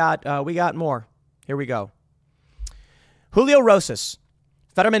 We got more. Here we go. Julio Rosas.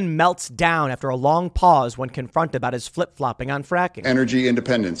 Fetterman melts down after a long pause when confronted about his flip-flopping on fracking. Energy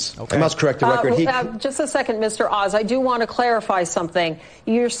independence. Okay. I must correct the record. Just a second, Mr. Oz. I do want to clarify something.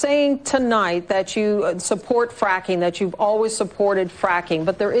 You're saying tonight that you support fracking, that you've always supported fracking.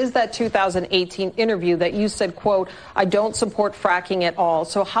 But there is that 2018 interview that you said, quote, I don't support fracking at all.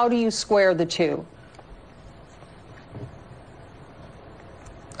 So how do you square the two?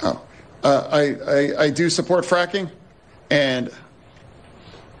 I do support fracking, and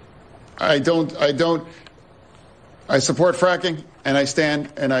I support fracking,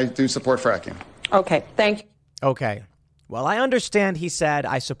 and I do support fracking. Okay, thank you. Okay. Well, I understand he said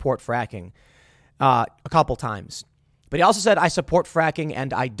I support fracking a couple times. But he also said I support fracking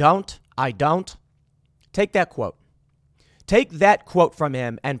and I don't. Take that quote. Take that quote from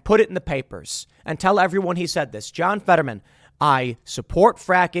him and put it in the papers and tell everyone he said this. John Fetterman, I support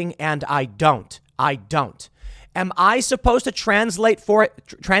fracking and I don't. Am I supposed to translate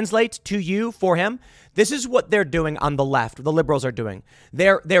to you for him? This is what they're doing on the left. The liberals are doing.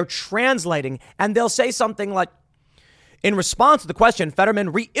 They're translating, and they'll say something like, in response to the question,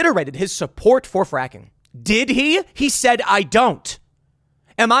 Fetterman reiterated his support for fracking. Did he? He said, I don't.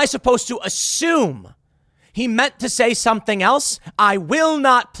 Am I supposed to assume he meant to say something else? I will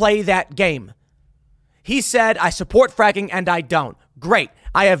not play that game. He said, I support fracking and I don't. Great.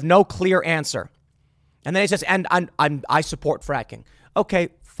 I have no clear answer. And then he says, and I support fracking. Okay,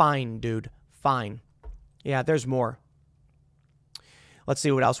 fine, dude. Fine. Yeah, there's more. Let's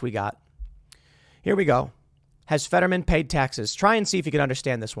see what else we got. Here we go. Has Fetterman paid taxes? Try and see if you can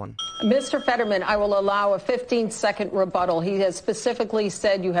understand this one. Mr. Fetterman, I will allow a 15-second rebuttal. He has specifically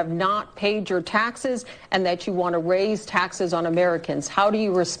said you have not paid your taxes and that you want to raise taxes on Americans. How do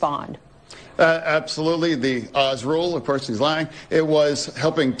you respond? Absolutely. The Oz rule, of course, he's lying. It was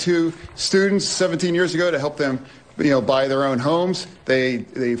helping two students 17 years ago to help them buy their own homes. They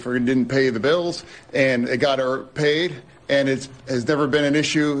didn't pay the bills, and it got her paid, and it has never been an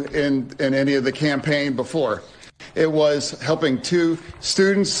issue in any of the campaign before. It was helping two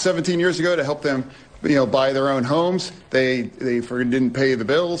students 17 years ago to help them buy their own homes. They didn't pay the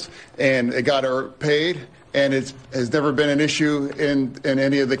bills, and it got her paid, and it has never been an issue in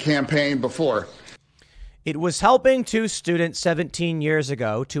any of the campaign before. It was helping two students 17 years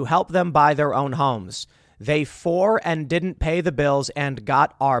ago to help them buy their own homes. They and didn't pay the bills and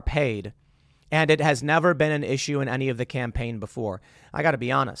got our paid. And it has never been an issue in any of the campaign before. I got to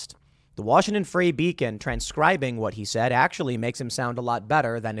be honest. The Washington Free Beacon transcribing what he said actually makes him sound a lot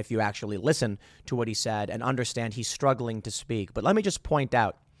better than if you actually listen to what he said and understand he's struggling to speak. But let me just point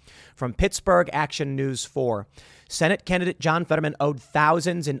out, from Pittsburgh Action News 4, Senate candidate John Fetterman owed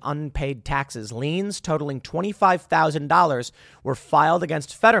thousands in unpaid taxes. Liens totaling $25,000 were filed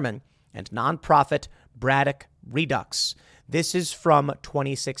against Fetterman and nonprofit Braddock Redux. This is from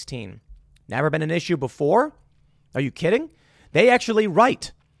 2016. Never been an issue before? Are you kidding? They actually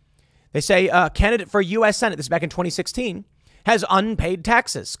write. They say a candidate for U.S. Senate, this is back in 2016, has unpaid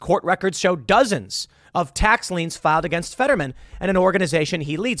taxes. Court records show dozens of tax liens filed against Fetterman and an organization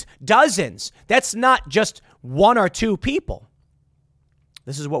he leads. Dozens. That's not just one or two people.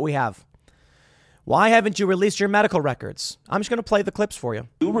 This is what we have. Why haven't you released your medical records? I'm just going to play the clips for you.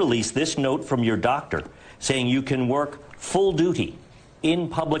 You released this note from your doctor saying you can work full duty in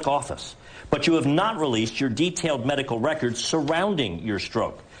public office, but you have not released your detailed medical records surrounding your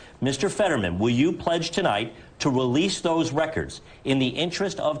stroke. Mr. Fetterman, will you pledge tonight to release those records in the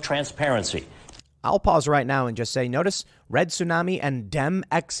interest of transparency? I'll pause right now and just say, notice Red Tsunami and Dem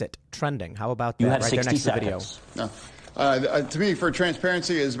Exit trending. How about that? You have right 60 there next seconds. to the video. No. To me, for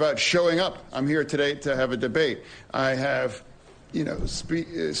transparency is about showing up. I'm here today to have a debate. I have,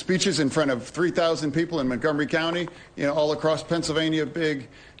 speeches in front of 3,000 people in Montgomery County, all across Pennsylvania,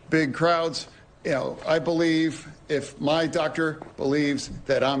 big crowds. I believe if my doctor believes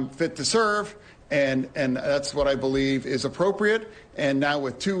that I'm fit to serve, and that's what I believe is appropriate. And now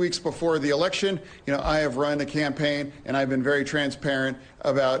with 2 weeks before the election, I have run a campaign and I've been very transparent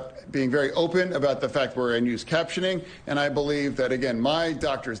about being very open about the fact we're in use captioning. And I believe that, again, my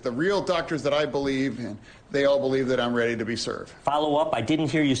doctors, the real doctors that I believe in, they all believe that I'm ready to be served. Follow up. I didn't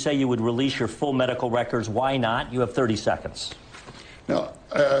hear you say you would release your full medical records. Why not? You have 30 seconds. No.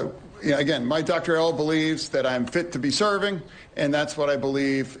 Again, my doctor all believes that I'm fit to be serving, and that's what I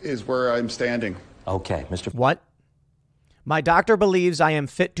believe is where I'm standing. Okay, Mr. What? My doctor believes I am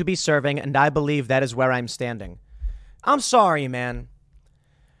fit to be serving, and I believe that is where I'm standing. I'm sorry, man.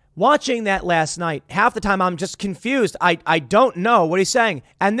 Watching that last night, half the time I'm just confused. I don't know what he's saying,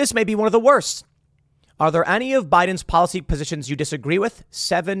 and this may be one of the worst. Are there any of Biden's policy positions you disagree with?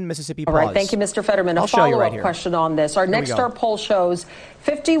 7 Mississippi pause. All right. Thank you, Mr. Fetterman. A follow-up question on this. Our Nexstar poll shows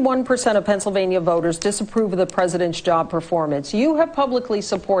 51% of Pennsylvania voters disapprove of the president's job performance. You have publicly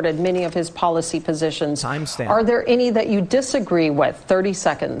supported many of his policy positions. Timestamp. Are there any that you disagree with? 30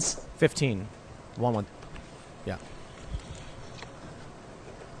 seconds. 15. 1. Yeah.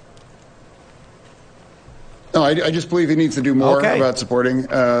 No, I just believe he needs to do more about supporting.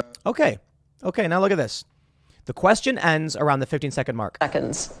 Okay, now look at this. The question ends around the 15-second mark.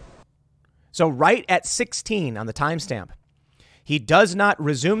 Seconds. So right at 16 on the timestamp. He does not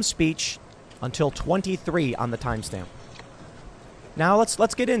resume speech until 23 on the timestamp. Now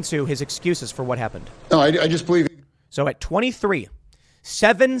let's get into his excuses for what happened. No, I just believe. So at 23,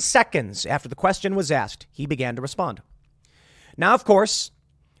 7 seconds after the question was asked, he began to respond. Now, of course,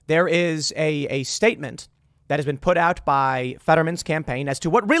 there is a statement that has been put out by Fetterman's campaign as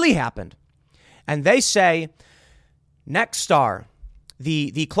to what really happened. And they say, Nexstar,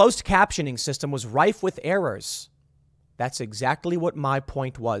 the closed captioning system was rife with errors. That's exactly what my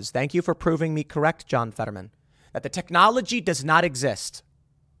point was. Thank you for proving me correct, John Fetterman, that the technology does not exist.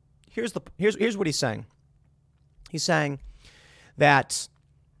 Here's what he's saying. He's saying that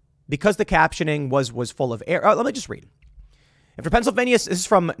because the captioning was full of error. Let me just read. After Pennsylvania, this is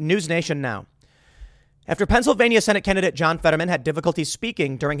from News Nation now. After Pennsylvania Senate candidate John Fetterman had difficulty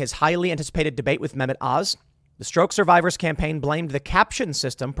speaking during his highly anticipated debate with Mehmet Oz, The Stroke Survivors campaign blamed the caption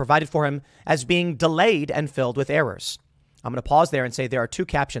system provided for him as being delayed and filled with errors. I'm going to pause there and say there are two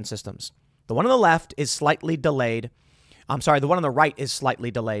caption systems. The one on the left is slightly delayed. I'm sorry, the one on the right is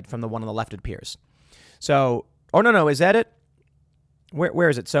slightly delayed from the one on the left, it appears. So, oh, no, is that it? Where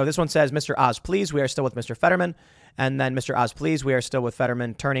is it? So this one says, Mr. Oz, please, we are still with Mr. Fetterman. And then Mr. Oz, please, we are still with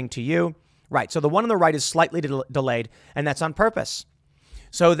Fetterman, turning to you. Right, so the one on the right is slightly delayed, and that's on purpose.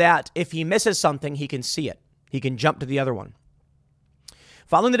 So that if he misses something, he can see it. He can jump to the other one.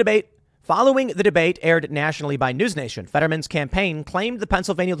 Following the debate aired nationally by News Nation, Fetterman's campaign claimed the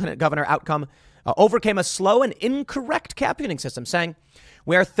Pennsylvania lieutenant governor outcome overcame a slow and incorrect captioning system, saying,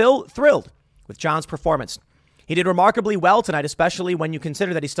 "We are thrilled with John's performance. He did remarkably well tonight, especially when you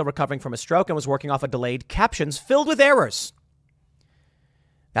consider that he's still recovering from a stroke and was working off a delayed captions filled with errors."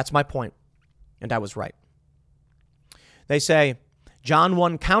 That's my point, and I was right. They say John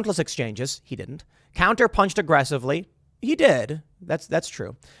won countless exchanges. He didn't. Counter-punched aggressively. He did. That's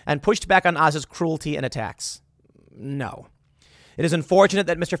true. And pushed back on Oz's cruelty and attacks. No. It is unfortunate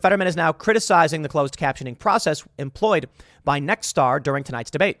that Mr. Fetterman is now criticizing the closed captioning process employed by Nexstar during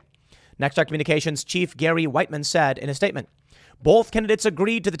tonight's debate. Nexstar Communications chief Gary Whiteman said in a statement, both candidates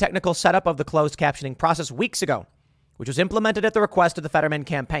agreed to the technical setup of the closed captioning process weeks ago, which was implemented at the request of the Fetterman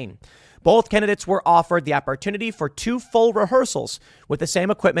campaign. Both candidates were offered the opportunity for 2 full rehearsals with the same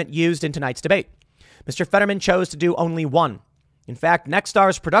equipment used in tonight's debate. Mr. Fetterman chose to do only one. In fact,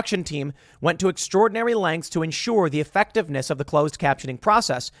 Nexstar's production team went to extraordinary lengths to ensure the effectiveness of the closed captioning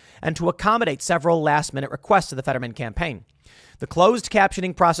process and to accommodate several last-minute requests of the Fetterman campaign. The closed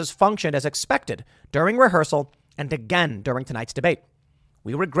captioning process functioned as expected during rehearsal and again during tonight's debate.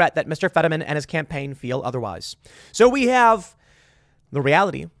 We regret that Mr. Fetterman and his campaign feel otherwise. So we have the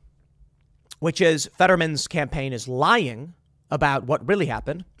reality, which is Fetterman's campaign is lying about what really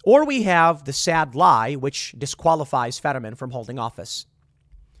happened, or we have the sad lie, which disqualifies Fetterman from holding office.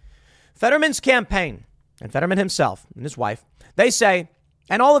 Fetterman's campaign, and Fetterman himself and his wife, they say,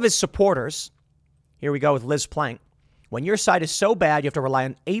 and all of his supporters, here we go with Liz Plank, when your side is so bad, you have to rely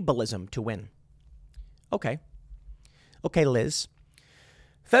on ableism to win. Okay, Liz.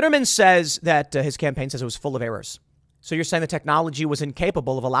 Fetterman says that his campaign says it was full of errors. So you're saying the technology was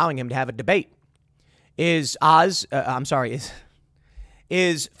incapable of allowing him to have a debate. Is Fetterman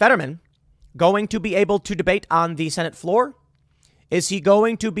going to be able to debate on the Senate floor? Is he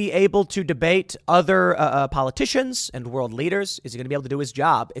going to be able to debate other politicians and world leaders? Is he going to be able to do his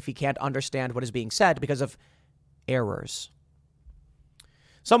job if he can't understand what is being said because of errors?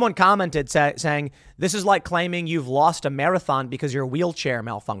 Someone commented saying, this is like claiming you've lost a marathon because your wheelchair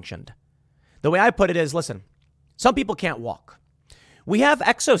malfunctioned. The way I put it is, listen, some people can't walk. We have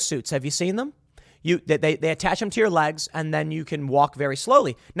exosuits. Have you seen them? They attach them to your legs and then you can walk very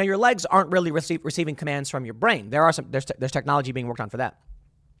slowly. Now, your legs aren't really receiving commands from your brain. There's technology being worked on for that.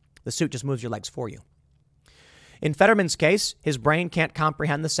 The suit just moves your legs for you. In Fetterman's case, his brain can't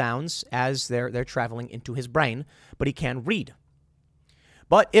comprehend the sounds as they're traveling into his brain, but he can read.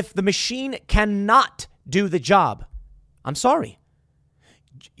 But if the machine cannot do the job, I'm sorry.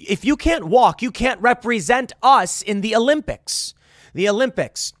 If you can't walk, you can't represent us in the Olympics. The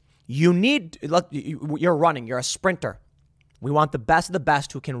Olympics, you're running, you're a sprinter. We want the best of the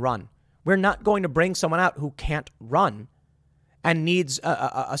best who can run. We're not going to bring someone out who can't run and needs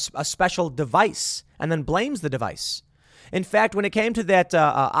a special device and then blames the device. In fact, when it came to that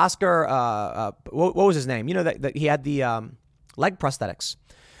Oscar, what was his name? You know, that he had the leg prosthetics.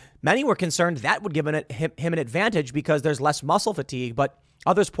 Many were concerned that would give him an advantage because there's less muscle fatigue, but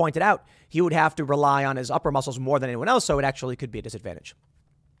others pointed out he would have to rely on his upper muscles more than anyone else, so it actually could be a disadvantage.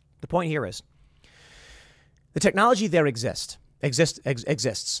 The point here is the technology there exists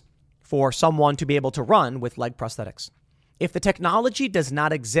for someone to be able to run with leg prosthetics. If the technology does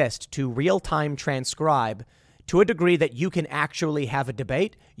not exist to real-time transcribe to a degree that you can actually have a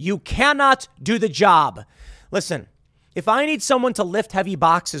debate, you cannot do the job. Listen, if I need someone to lift heavy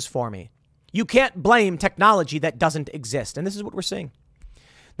boxes for me, you can't blame technology that doesn't exist. And this is what we're seeing.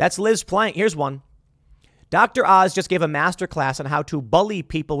 That's Liz Plank. Here's one. Dr. Oz just gave a masterclass on how to bully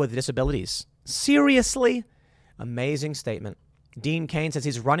people with disabilities. Seriously? Amazing statement. Dean Cain says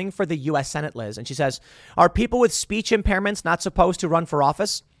he's running for the U.S. Senate, Liz. And she says, are people with speech impairments not supposed to run for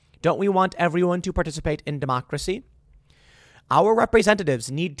office? Don't we want everyone to participate in democracy? Our representatives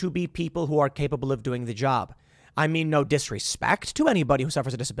need to be people who are capable of doing the job. I mean, no disrespect to anybody who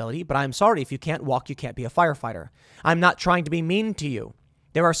suffers a disability, but I'm sorry, if you can't walk, you can't be a firefighter. I'm not trying to be mean to you.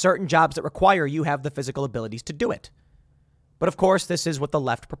 There are certain jobs that require you have the physical abilities to do it. But of course, this is what the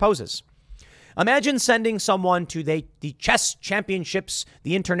left proposes. Imagine sending someone to the chess championships,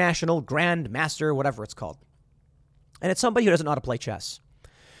 the international grand master, whatever it's called. And it's somebody who doesn't know how to play chess.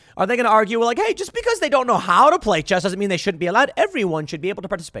 Are they going to argue, well, like, hey, just because they don't know how to play chess doesn't mean they shouldn't be allowed? Everyone should be able to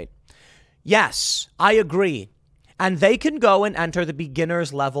participate. Yes, I agree. And they can go and enter the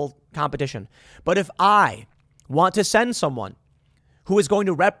beginner's level competition. But if I want to send someone who is going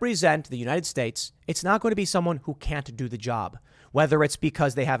to represent the United States, it's not going to be someone who can't do the job, whether it's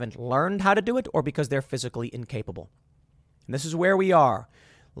because they haven't learned how to do it or because they're physically incapable. And this is where we are.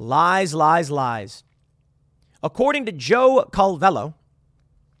 Lies, lies, lies. According to Joe Calvello,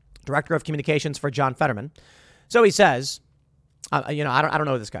 Director of Communications for John Fetterman, so he says, I don't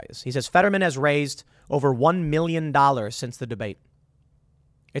know who this guy is. He says Fetterman has raised over $1 million since the debate.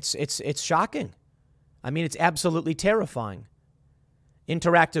 It's shocking. I mean, it's absolutely terrifying.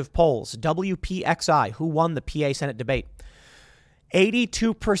 Interactive polls, WPXI, who won the PA Senate debate.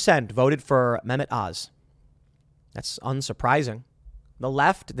 82% voted for Mehmet Oz. That's unsurprising. The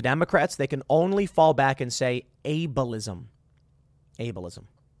left, the Democrats, they can only fall back and say ableism. Ableism.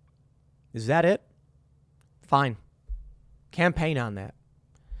 Is that it? Fine. Campaign on that.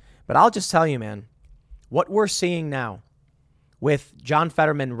 But I'll just tell you, man, what we're seeing now with John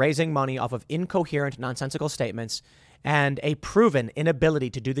Fetterman raising money off of incoherent, nonsensical statements and a proven inability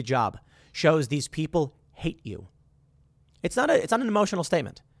to do the job shows these people hate you. It's not an emotional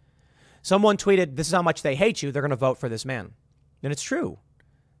statement. Someone tweeted, this is how much they hate you. They're going to vote for this man. And it's true.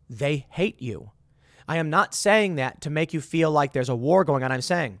 They hate you. I am not saying that to make you feel like there's a war going on. I'm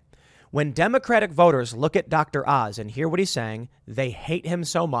saying when Democratic voters look at Dr. Oz and hear what he's saying, they hate him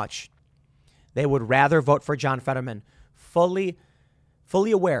so much, they would rather vote for John Fetterman, fully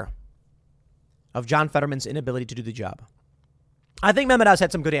aware of John Fetterman's inability to do the job. I think Mehmet Oz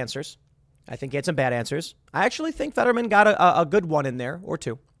had some good answers. I think he had some bad answers. I actually think Fetterman got a good one in there or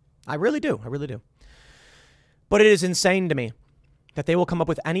two. I really do. But it is insane to me that they will come up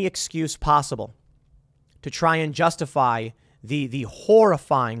with any excuse possible to try and justify the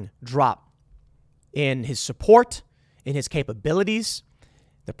horrifying drop in his support, in his capabilities,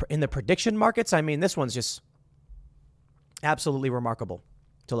 in the prediction markets. I mean, this one's just absolutely remarkable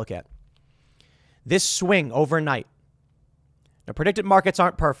to look at. This swing overnight. Now, predicted markets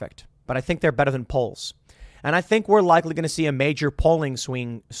aren't perfect, but I think they're better than polls. And I think we're likely going to see a major polling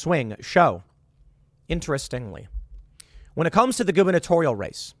swing show. Interestingly, when it comes to the gubernatorial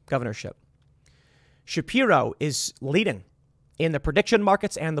race, governorship, Shapiro is leading in the prediction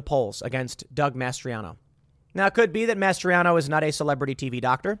markets and the polls against Doug Mastriano. Now, it could be that Mastriano is not a celebrity TV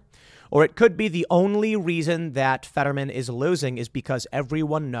doctor, or it could be the only reason that Fetterman is losing is because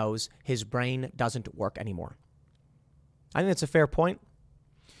everyone knows his brain doesn't work anymore. I think that's a fair point.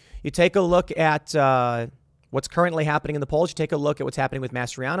 You take a look at what's currently happening in the polls. You take a look at what's happening with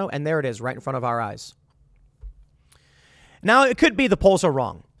Mastriano, and there it is right in front of our eyes. Now, it could be the polls are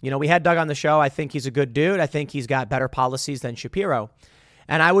wrong. You know, we had Doug on the show. I think he's a good dude. I think he's got better policies than Shapiro.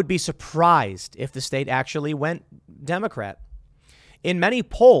 And I would be surprised if the state actually went Democrat. In many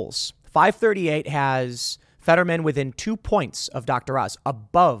polls, 538 has Fetterman within 2 points of Dr. Oz,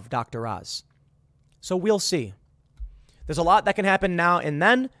 above Dr. Oz. So we'll see. There's a lot that can happen now and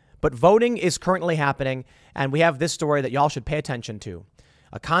then, but voting is currently happening. And we have this story that y'all should pay attention to.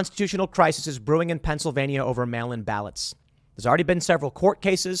 A constitutional crisis is brewing in Pennsylvania over mail-in ballots. There's already been several court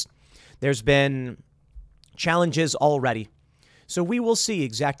cases. There's been challenges already. So we will see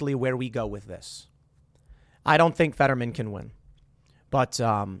exactly where we go with this. I don't think Fetterman can win. But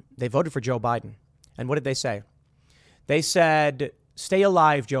they voted for Joe Biden. And what did they say? They said, stay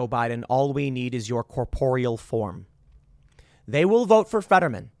alive, Joe Biden. All we need is your corporeal form. They will vote for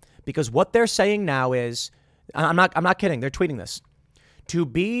Fetterman because what they're saying now is, I'm not kidding. They're tweeting this. To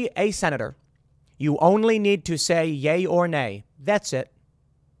be a senator, you only need to say yay or nay. That's it.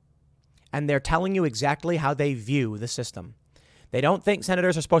 And they're telling you exactly how they view the system. They don't think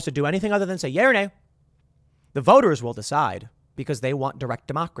senators are supposed to do anything other than say yay or nay. The voters will decide because they want direct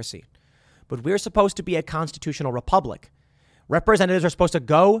democracy. But we're supposed to be a constitutional republic. Representatives are supposed to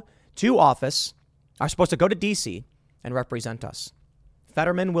go to office, are supposed to go to D.C. and represent us.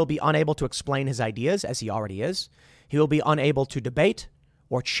 Fetterman will be unable to explain his ideas, as he already is. He will be unable to debate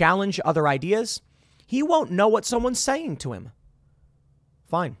or challenge other ideas. He won't know what someone's saying to him.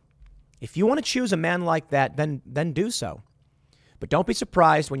 Fine. If you want to choose a man like that, then do so. But don't be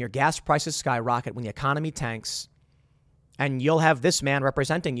surprised when your gas prices skyrocket, when the economy tanks, and you'll have this man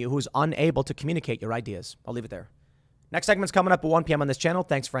representing you who's unable to communicate your ideas. I'll leave it there. Next segment's coming up at 1 p.m. on this channel.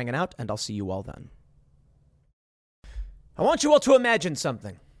 Thanks for hanging out, and I'll see you all then. I want you all to imagine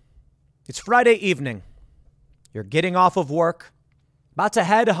something. It's Friday evening. You're getting off of work, about to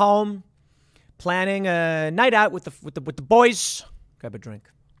head home, planning a night out with the boys. Grab a drink.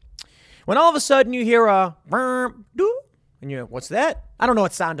 when all of a sudden you hear a burp, doo, and you're, what's that? I don't know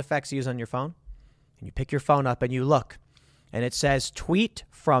what sound effects you use on your phone. And you pick your phone up and you look, and it says, tweet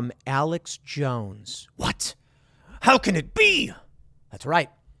from Alex Jones. What? How can it be? That's right.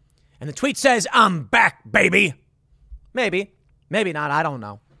 And the tweet says, I'm back, baby. Maybe. Maybe not. I don't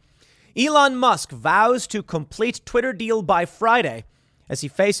know. Elon Musk vows to complete Twitter deal by Friday as he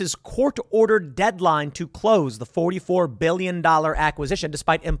faces court-ordered deadline to close the $44 billion acquisition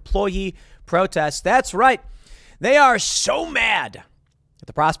despite employee protests. That's right. They are so mad at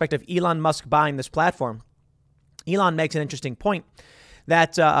the prospect of Elon Musk buying this platform. Elon makes an interesting point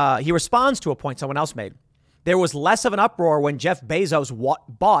that he responds to a point someone else made. There was less of an uproar when Jeff Bezos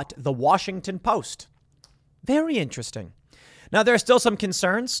bought the Washington Post. Very interesting. Now, there are still some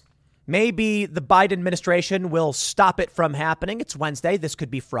concerns. Maybe the Biden administration will stop it from happening. It's Wednesday. This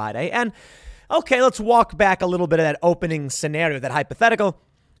could be Friday. And okay, let's walk back a little bit of that opening scenario, that hypothetical.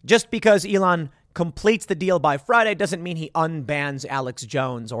 Just because Elon completes the deal by Friday doesn't mean he unbans Alex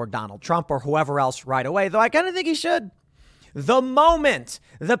Jones or Donald Trump or whoever else right away, though I kind of think he should. The moment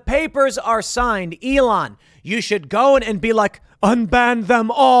the papers are signed, Elon, you should go and be like, unban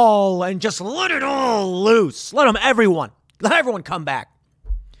them all and just let it all loose. Let everyone come back.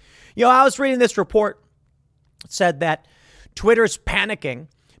 You know, I was reading this report. It said that Twitter's panicking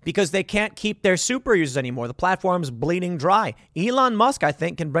because they can't keep their super users anymore. The platform's bleeding dry. Elon Musk, I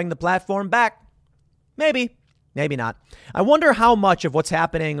think, can bring the platform back. Maybe, maybe not. I wonder how much of what's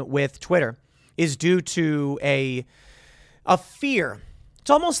happening with Twitter is due to a fear. It's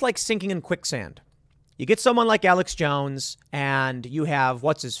almost like sinking in quicksand. You get someone like Alex Jones and you have,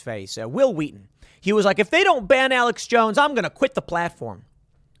 what's his face, Will Wheaton. He was like, if they don't ban Alex Jones, I'm going to quit the platform.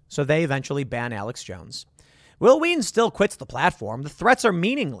 So they eventually ban Alex Jones. Will Wheaton still quits the platform. The threats are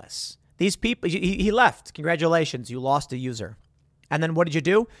meaningless. These people, he left. Congratulations, you lost a user. And then what did you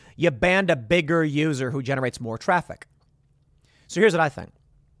do? You banned a bigger user who generates more traffic. So here's what I think.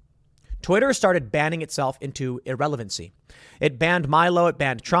 Twitter started banning itself into irrelevancy. It banned Milo, it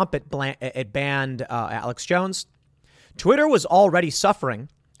banned Trump, it banned Alex Jones. Twitter was already suffering,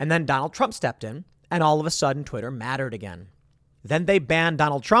 and then Donald Trump stepped in, and all of a sudden Twitter mattered again. Then they banned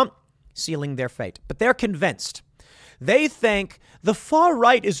Donald Trump, sealing their fate. But they're convinced. They think the far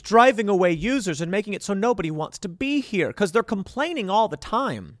right is driving away users and making it so nobody wants to be here because they're complaining all the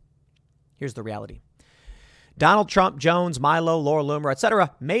time. Here's the reality. Donald Trump, Jones, Milo, Laura Loomer,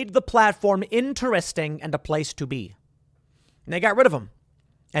 etc. made the platform interesting and a place to be. And they got rid of them.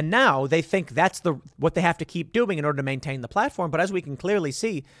 And now they think that's what they have to keep doing in order to maintain the platform. But as we can clearly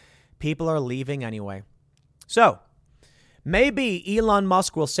see, people are leaving anyway. So maybe Elon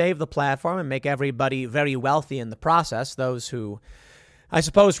Musk will save the platform and make everybody very wealthy in the process. Those who, I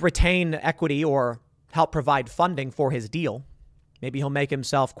suppose, retain equity or help provide funding for his deal. Maybe he'll make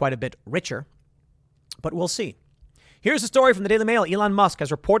himself quite a bit richer. But we'll see. Here's a story from the Daily Mail. Elon Musk has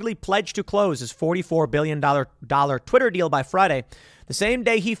reportedly pledged to close his $44 billion Twitter deal by Friday, the same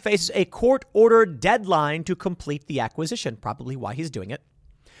day he faces a court-ordered deadline to complete the acquisition, probably why he's doing it.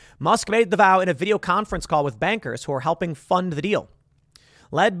 Musk made the vow in a video conference call with bankers who are helping fund the deal.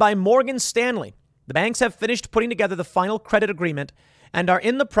 Led by Morgan Stanley, the banks have finished putting together the final credit agreement and are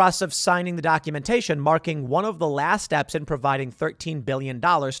in the process of signing the documentation, marking one of the last steps in providing $13 billion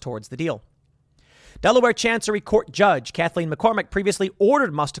towards the deal. Delaware Chancery Court Judge Kathleen McCormick previously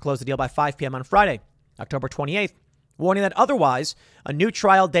ordered Musk to close the deal by 5 p.m. on Friday, October 28th, warning that otherwise a new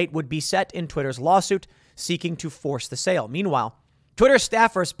trial date would be set in Twitter's lawsuit seeking to force the sale. Meanwhile, Twitter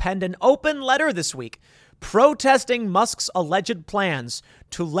staffers penned an open letter this week protesting Musk's alleged plans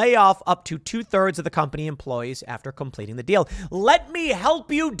to lay off up to 2/3 of the company employees after completing the deal. Let me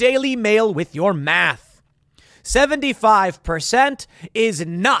help you, Daily Mail, with your math. 75% is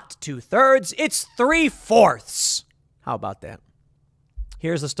not 2/3, it's 3/4. How about that?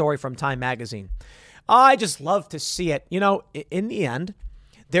 Here's a story from Time Magazine. I just love to see it. You know, in the end,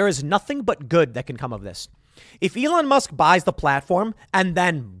 there is nothing but good that can come of this. If Elon Musk buys the platform and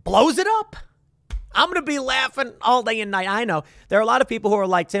then blows it up, I'm going to be laughing all day and night. I know there are a lot of people who are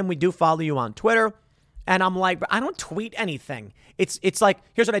like, Tim, we do follow you on Twitter. And I'm like, I don't tweet anything. It's like,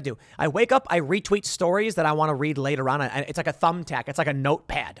 here's what I do. I wake up, I retweet stories that I want to read later on. It's like a thumbtack. It's like a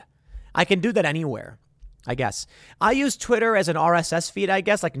notepad. I can do that anywhere, I guess. I use Twitter as an RSS feed, I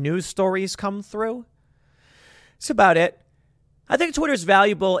guess, like news stories come through. That's about it. I think Twitter's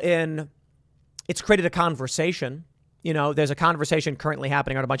valuable in it's created a conversation. You know, there's a conversation currently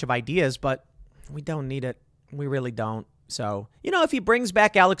happening on a bunch of ideas, but we don't need it. We really don't. So, you know, if he brings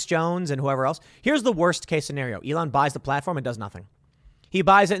back Alex Jones and whoever else, here's the worst case scenario. Elon buys the platform and does nothing. He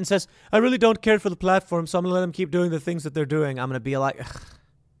buys it and says, I really don't care for the platform, so I'm going to let them keep doing the things that they're doing. I'm going to be like, ugh.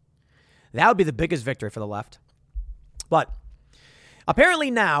 That would be the biggest victory for the left. But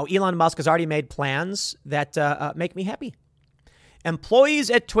apparently now Elon Musk has already made plans that make me happy. Employees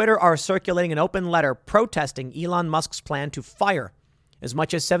at Twitter are circulating an open letter protesting Elon Musk's plan to fire as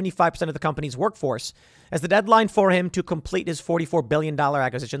much as 75% of the company's workforce as the deadline for him to complete his $44 billion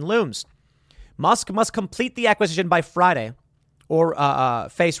acquisition looms. Musk must complete the acquisition by Friday or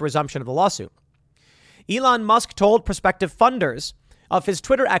face resumption of the lawsuit. Elon Musk told prospective funders of his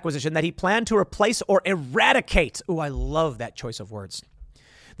Twitter acquisition that he planned to replace or eradicate, I love that choice of words,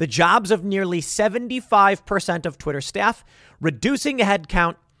 the jobs of nearly 75% of Twitter staff, reducing a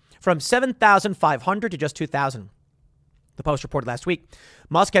headcount from 7,500 to just 2,000. The Post reported last week.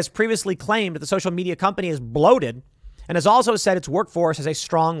 Musk has previously claimed that the social media company is bloated and has also said its workforce has a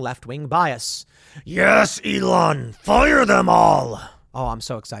strong left-wing bias. Yes, Elon, fire them all. Oh, I'm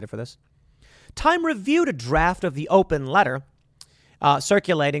so excited for this. Time reviewed a draft of the open letter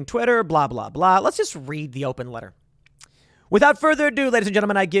circulating Twitter, blah, blah, blah. Let's just read the open letter. Without further ado, ladies and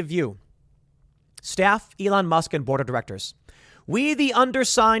gentlemen, I give you staff, Elon Musk, and board of directors. We, the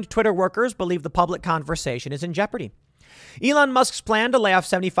undersigned Twitter workers, believe the public conversation is in jeopardy. Elon Musk's plan to lay off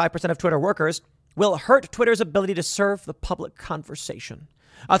 75% of Twitter workers will hurt Twitter's ability to serve the public conversation.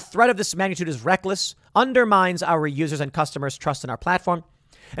 A threat of this magnitude is reckless, undermines our users and customers' trust in our platform,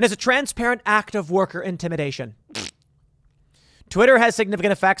 and is a transparent act of worker intimidation. Twitter has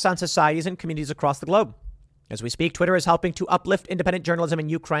significant effects on societies and communities across the globe. As we speak, Twitter is helping to uplift independent journalism in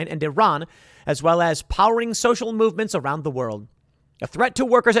Ukraine and Iran, as well as powering social movements around the world. A threat to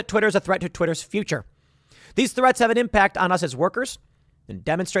workers at Twitter is a threat to Twitter's future. These threats have an impact on us as workers and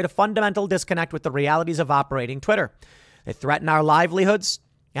demonstrate a fundamental disconnect with the realities of operating Twitter. They threaten our livelihoods,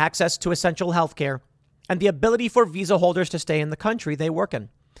 access to essential health care, and the ability for visa holders to stay in the country they work in.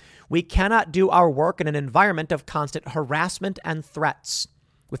 We cannot do our work in an environment of constant harassment and threats.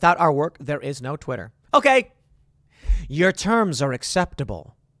 Without our work, there is no Twitter. Okay, your terms are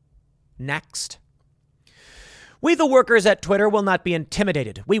acceptable. Next. We, the workers at Twitter, will not be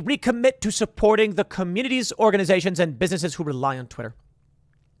intimidated. We recommit to supporting the communities, organizations, and businesses who rely on Twitter.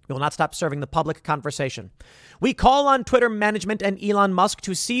 We will not stop serving the public conversation. We call on Twitter management and Elon Musk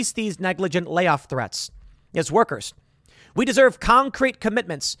to cease these negligent layoff threats. As workers, we deserve concrete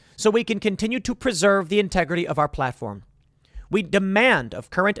commitments so we can continue to preserve the integrity of our platform. We demand of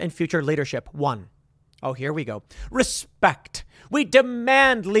current and future leadership, 1. Oh, here we go. Respect. We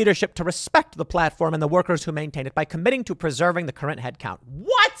demand leadership to respect the platform and the workers who maintain it by committing to preserving the current headcount.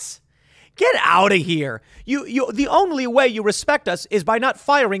 What? Get out of here. The only way you respect us is by not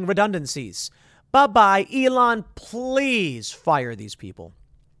firing redundancies. Bye-bye. Elon, please fire these people.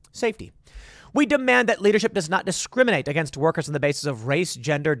 Safety. We demand that leadership does not discriminate against workers on the basis of race,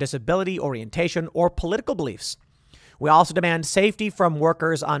 gender, disability, orientation, or political beliefs. We also demand safety from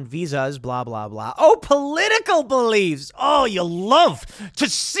workers on visas, blah, blah, blah. Oh, political beliefs. Oh, you love to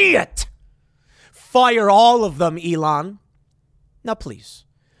see it. Fire all of them, Elon. Now, please,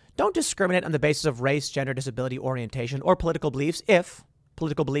 don't discriminate on the basis of race, gender, disability, orientation, or political beliefs if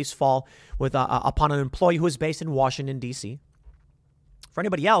political beliefs fall upon an employee who is based in Washington, D.C. For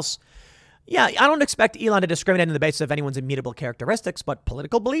anybody else, yeah, I don't expect Elon to discriminate on the basis of anyone's immutable characteristics, but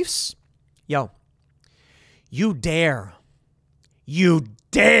political beliefs? Yo. You dare,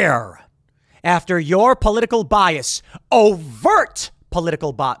 after your political bias, overt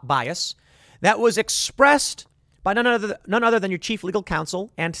political bias that was expressed by none other than your chief legal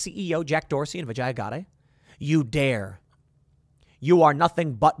counsel and CEO, Jack Dorsey and Vijay Gadde, you dare. You are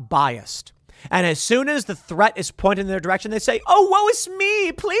nothing but biased. And as soon as the threat is pointed in their direction, they say, oh, woe is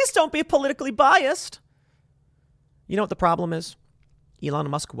me. Please don't be politically biased. You know what the problem is? Elon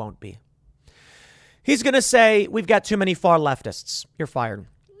Musk won't be. He's going to say, we've got too many far leftists. You're fired.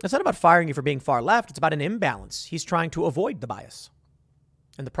 It's not about firing you for being far left. It's about an imbalance. He's trying to avoid the bias.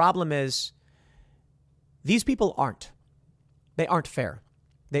 And the problem is, these people aren't. They aren't fair.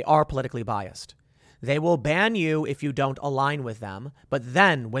 They are politically biased. They will ban you if you don't align with them. But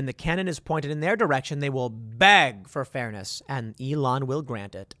then when the cannon is pointed in their direction, they will beg for fairness, and Elon will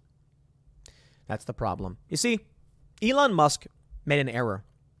grant it. That's the problem. You see, Elon Musk made an error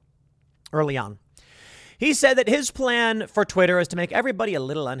early on. He said that his plan for Twitter is to make everybody a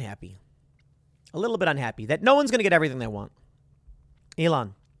little unhappy. A little bit unhappy. That no one's going to get everything they want.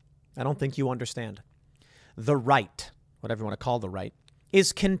 Elon, I don't think you understand. The right, whatever you want to call the right,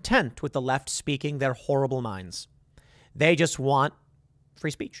 is content with the left speaking their horrible minds. They just want free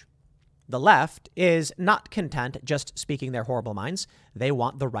speech. The left is not content just speaking their horrible minds. They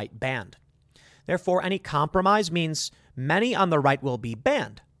want the right banned. Therefore, any compromise means many on the right will be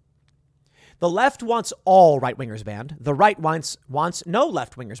banned. The left wants all right-wingers banned. The right wants no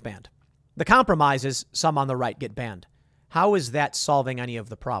left-wingers banned. The compromise is some on the right get banned. How is that solving any of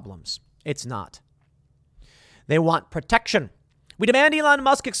the problems? It's not. They want protection. We demand Elon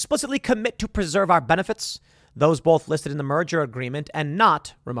Musk explicitly commit to preserve our benefits, those both listed in the merger agreement, and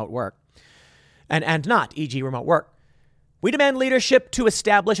not remote work. And not, e.g. remote work. We demand leadership to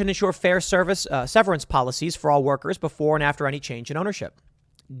establish and ensure fair severance policies for all workers before and after any change in ownership.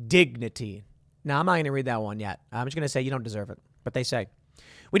 Dignity. Now, I'm not going to read that one yet. I'm just going to say you don't deserve it. But they say,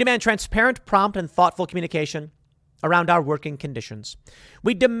 we demand transparent, prompt, and thoughtful communication around our working conditions.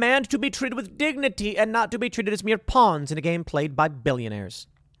 We demand to be treated with dignity and not to be treated as mere pawns in a game played by billionaires.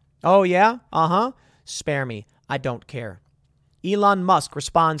 Oh, yeah? Spare me. I don't care. Elon Musk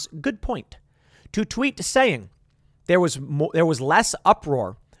responds, good point, to tweet saying there was less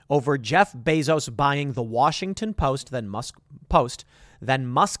uproar over Jeff Bezos buying the Washington Post than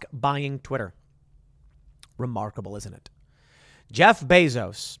Musk buying Twitter. Remarkable, isn't it? Jeff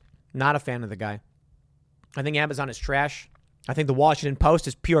Bezos, not a fan of the guy. I think Amazon is trash. I think the Washington Post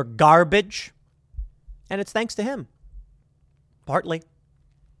is pure garbage. And it's thanks to him. Partly.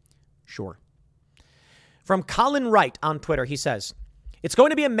 Sure. From Colin Wright on Twitter, he says, it's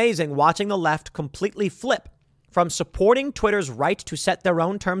going to be amazing watching the left completely flip from supporting Twitter's right to set their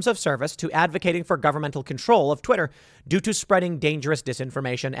own terms of service to advocating for governmental control of Twitter due to spreading dangerous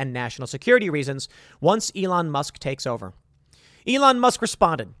disinformation and national security reasons once Elon Musk takes over. Elon Musk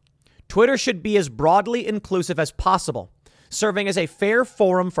responded, Twitter should be as broadly inclusive as possible, serving as a fair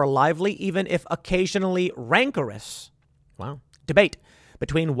forum for lively, even if occasionally rancorous, debate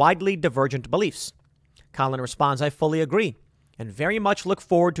between widely divergent beliefs. Colin responds, I fully agree and very much look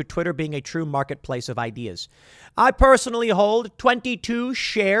forward to Twitter being a true marketplace of ideas. I personally hold 22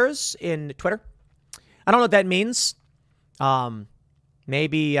 shares in Twitter. I don't know what that means.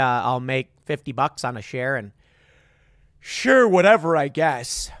 Maybe I'll make $50 on a share and sure, whatever, I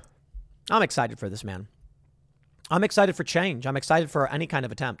guess. I'm excited for this, man. I'm excited for change. I'm excited for any kind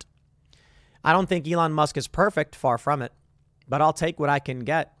of attempt. I don't think Elon Musk is perfect, far from it, but I'll take what I can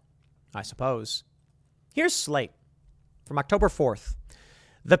get, I suppose. Here's Slate from October 4th.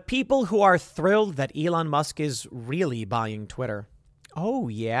 The people who are thrilled that Elon Musk is really buying Twitter. Oh,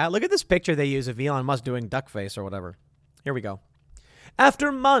 yeah. Look at this picture they use of Elon Musk doing duckface or whatever. Here we go.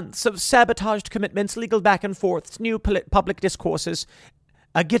 After months of sabotaged commitments, legal back and forths, new public discourses,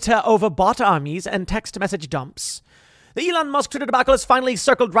 a guitar over bot armies, and text message dumps, the Elon Musk Twitter debacle has finally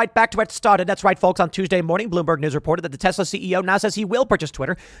circled right back to where it started. That's right, folks. On Tuesday morning, Bloomberg News reported that the Tesla CEO now says he will purchase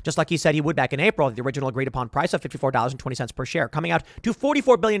Twitter, just like he said he would back in April at the original agreed-upon price of $54.20 per share, coming out to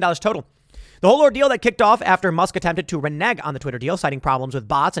 $44 billion total. The whole ordeal that kicked off after Musk attempted to renege on the Twitter deal, citing problems with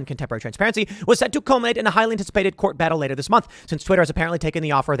bots and contemporary transparency, was set to culminate in a highly anticipated court battle later this month. Since Twitter has apparently taken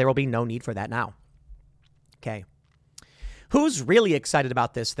the offer, there will be no need for that now. Okay. Who's really excited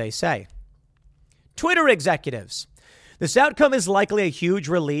about this, they say? Twitter executives. This outcome is likely a huge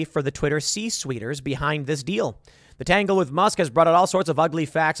relief for the Twitter C-suiters behind this deal. The tangle with Musk has brought out all sorts of ugly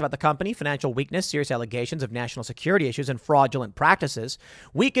facts about the company, financial weakness, serious allegations of national security issues and fraudulent practices,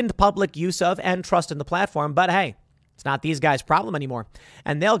 weakened public use of and trust in the platform. But hey, it's not these guys' problem anymore,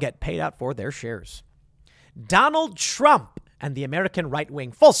 and they'll get paid out for their shares. Donald Trump and the American right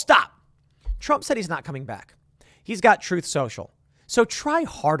wing. Full stop. Trump said he's not coming back. He's got Truth Social. So try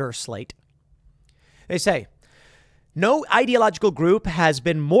harder, Slate. They say, no ideological group has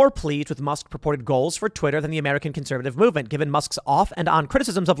been more pleased with Musk's purported goals for Twitter than the American conservative movement, given Musk's off and on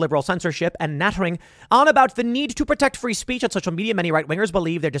criticisms of liberal censorship and nattering on about the need to protect free speech on social media. Many right-wingers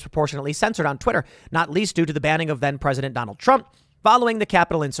believe they're disproportionately censored on Twitter, not least due to the banning of then-President Donald Trump. Following the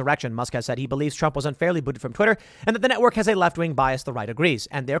Capitol insurrection, Musk has said he believes Trump was unfairly booted from Twitter and that the network has a left-wing bias. The right agrees,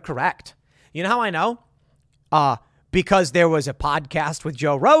 and they're correct. You know how I know? Because there was a podcast with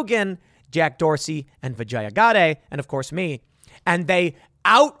Joe Rogan, Jack Dorsey, and Vijaya Gadde, and of course me, and they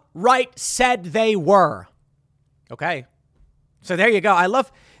outright said they were. Okay. So there you go. I love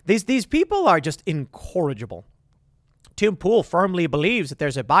these people are just incorrigible. Tim Pool firmly believes that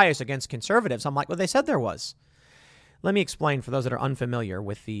there's a bias against conservatives. I'm like, well, they said there was. Let me explain for those that are unfamiliar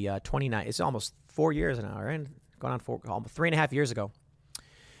with the 29. It's almost 4 years now, right? Going on almost 3.5 years ago.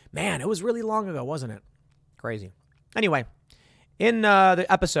 Man, it was really long ago, wasn't it? Crazy. Anyway, in the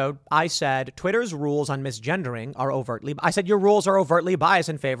episode, I said Twitter's rules on misgendering are your rules are overtly biased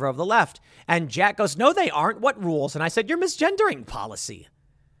in favor of the left. And Jack goes, no, they aren't. What rules? And I said, your misgendering policy.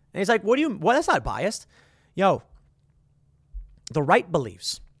 And he's like, what, that's not biased. Yo, the right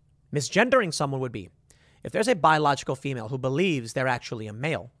believes misgendering someone would be if there's a biological female who believes they're actually a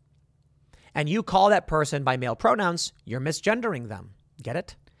male and you call that person by male pronouns, you're misgendering them. Get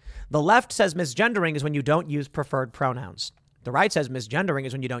it? The left says misgendering is when you don't use preferred pronouns. The right says misgendering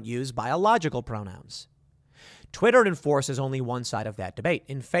is when you don't use biological pronouns. Twitter enforces only one side of that debate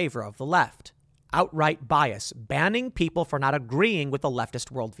in favor of the left. Outright bias, banning people for not agreeing with the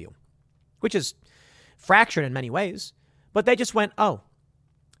leftist worldview, which is fractured in many ways. But they just went, oh,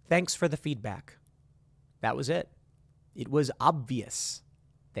 thanks for the feedback. That was it. It was obvious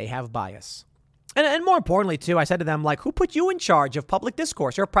they have bias. And more importantly, too, I said to them, like, who put you in charge of public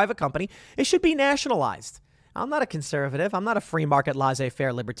discourse? You're a private company. It should be nationalized. I'm not a conservative. I'm not a free market,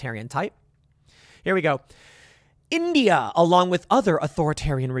 laissez-faire libertarian type. Here we go. India, along with other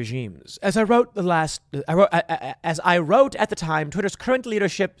authoritarian regimes. As I wrote at the time, Twitter's current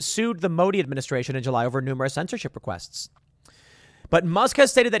leadership sued the Modi administration in July over numerous censorship requests. But Musk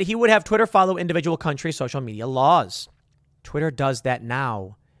has stated that he would have Twitter follow individual country social media laws. Twitter does that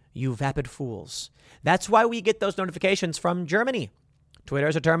now, you vapid fools. That's why we get those notifications from Germany. Twitter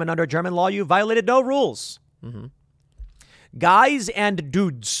is determined under German law you violated no rules. Guys and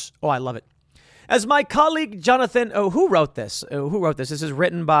dudes. Oh, I love it. As my colleague Jonathan, who wrote this? This is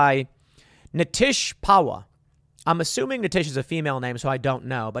written by Nitish Pawa. I'm assuming Nitish is a female name, so I don't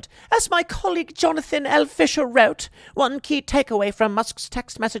know. But as my colleague Jonathan L. Fisher wrote, one key takeaway from Musk's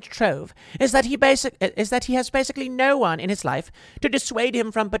text message trove is that he has basically no one in his life to dissuade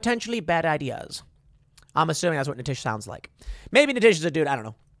him from potentially bad ideas. I'm assuming that's what Nitish sounds like. Maybe Nitish is a dude, I don't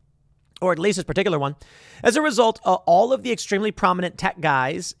know. Or at least his particular one. As a result, all of the extremely prominent tech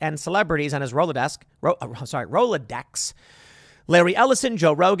guys and celebrities on his Rolodex, Larry Ellison,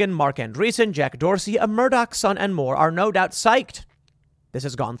 Joe Rogan, Mark Andreessen, Jack Dorsey, a Murdoch son, and more are no doubt psyched. This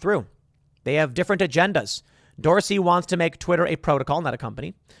has gone through. They have different agendas. Dorsey wants to make Twitter a protocol, not a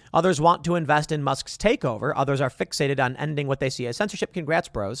company. Others want to invest in Musk's takeover. Others are fixated on ending what they see as censorship. Congrats,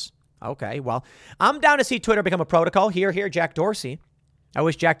 bros. Okay, well, I'm down to see Twitter become a protocol. Here, Jack Dorsey. I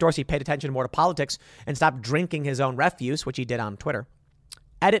wish Jack Dorsey paid attention more to politics and stopped drinking his own refuse, which he did on Twitter.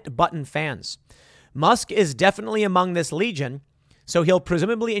 Edit button fans. Musk is definitely among this legion, so he'll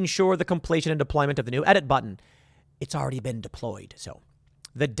presumably ensure the completion and deployment of the new edit button. It's already been deployed, so.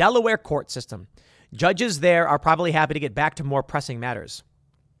 The Delaware court system. Judges there are probably happy to get back to more pressing matters.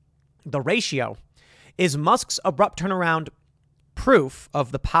 The ratio is Musk's abrupt turnaround proof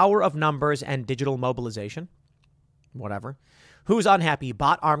of the power of numbers and digital mobilization. Whatever. Who's unhappy?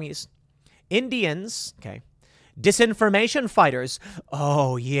 Bot armies. Indians. Okay. Disinformation fighters.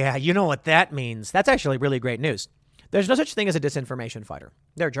 Oh, yeah. You know what that means. That's actually really great news. There's no such thing as a disinformation fighter.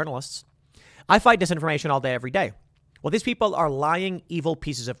 They're journalists. I fight disinformation all day, every day. Well, these people are lying, evil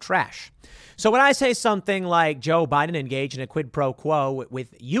pieces of trash. So when I say something like Joe Biden engaged in a quid pro quo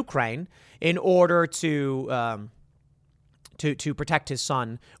with Ukraine in order to protect his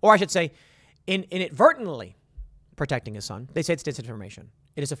son, or I should say inadvertently protecting his son, they say it's disinformation.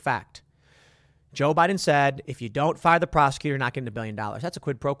 It is a fact. Joe Biden said, if you don't fire the prosecutor, you're not getting $1 billion. That's a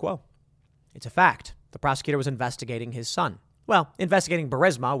quid pro quo. It's a fact. The prosecutor was investigating his son. Well, investigating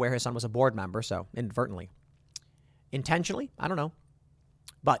Burisma, where his son was a board member, so inadvertently. Intentionally? I don't know.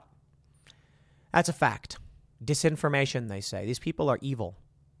 But that's a fact. Disinformation, they say. These people are evil.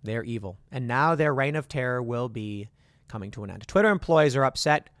 They're evil. And now their reign of terror will be coming to an end. Twitter employees are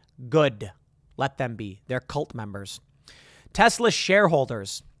upset. Good. Let them be. They're cult members. Tesla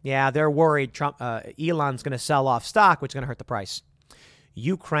shareholders. Yeah, they're worried Elon's going to sell off stock, which is going to hurt the price.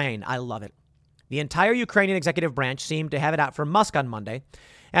 Ukraine. I love it. The entire Ukrainian executive branch seemed to have it out for Musk on Monday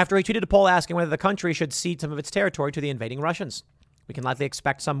after he tweeted a poll asking whether the country should cede some of its territory to the invading Russians. We can likely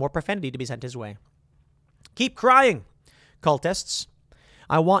expect some more profanity to be sent his way. Keep crying, cultists.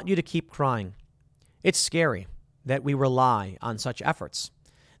 I want you to keep crying. It's scary that we rely on such efforts,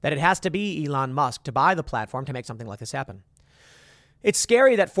 that it has to be Elon Musk to buy the platform to make something like this happen. It's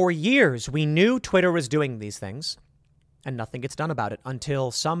scary that for years we knew Twitter was doing these things and nothing gets done about it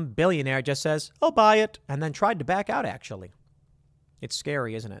until some billionaire just says, "I'll buy it," and then tried to back out, actually. It's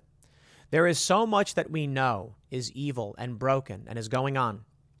scary, isn't it? There is so much that we know is evil and broken and is going on,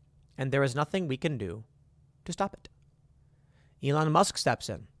 and there is nothing we can do to stop it. Elon Musk steps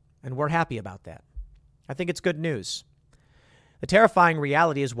in, and we're happy about that. I think it's good news. The terrifying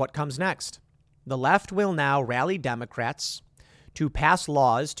reality is what comes next. The left will now rally Democrats to pass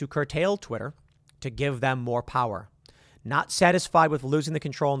laws to curtail Twitter, to give them more power. Not satisfied with losing the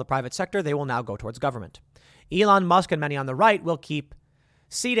control in the private sector, they will now go towards government. Elon Musk and many on the right will keep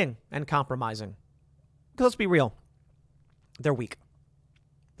ceding and compromising. Because let's be real, they're weak.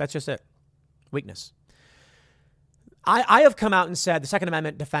 That's just it. Weakness. I have come out and said the Second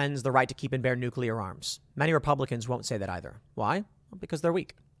Amendment defends the right to keep and bear nuclear arms. Many Republicans won't say that either. Why? Well, because they're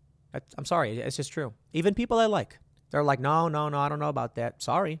weak. I'm sorry. It's just true. Even people I like, they're like, no, I don't know about that.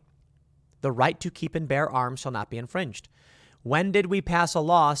 Sorry. The right to keep and bear arms shall not be infringed. When did we pass a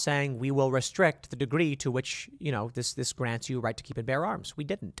law saying we will restrict the degree to which, this grants you right to keep and bear arms? We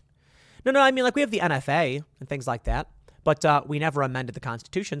didn't. No, I mean, like, we have the NFA and things like that, but we never amended the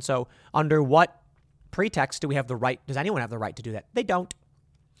Constitution. So under what pretext do we have the right? Does anyone have the right to do that? They don't.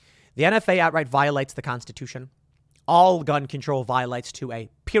 The NFA outright violates the Constitution. All gun control violates to a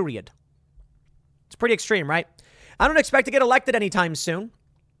period. It's pretty extreme, right? I don't expect to get elected anytime soon.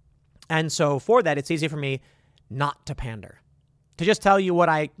 And so for that, it's easy for me not to pander, to just tell you what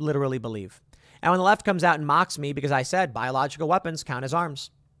I literally believe. And when the left comes out and mocks me because I said biological weapons count as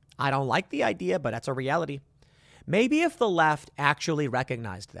arms, I don't like the idea, but that's a reality. Maybe if the left actually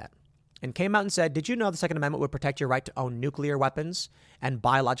recognized that and came out and said, did you know the Second Amendment would protect your right to own nuclear weapons and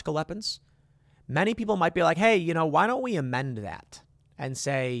biological weapons? Many people might be like, hey, why don't we amend that and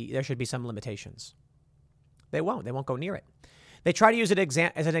say there should be some limitations? They won't. They won't go near it. They try to use it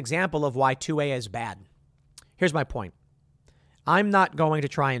as an example of why 2A is bad. Here's my point. I'm not going to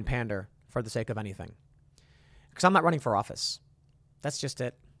try and pander for the sake of anything because I'm not running for office. That's just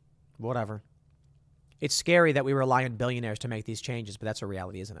it. Whatever. It's scary that we rely on billionaires to make these changes, but that's a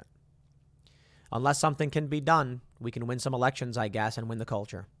reality, isn't it? Unless something can be done, we can win some elections, I guess, and win the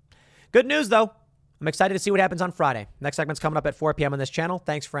culture. Good news, though. I'm excited to see what happens on Friday. Next segment's coming up at 4 p.m. on this channel.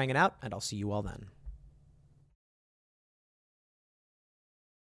 Thanks for hanging out, and I'll see you all then.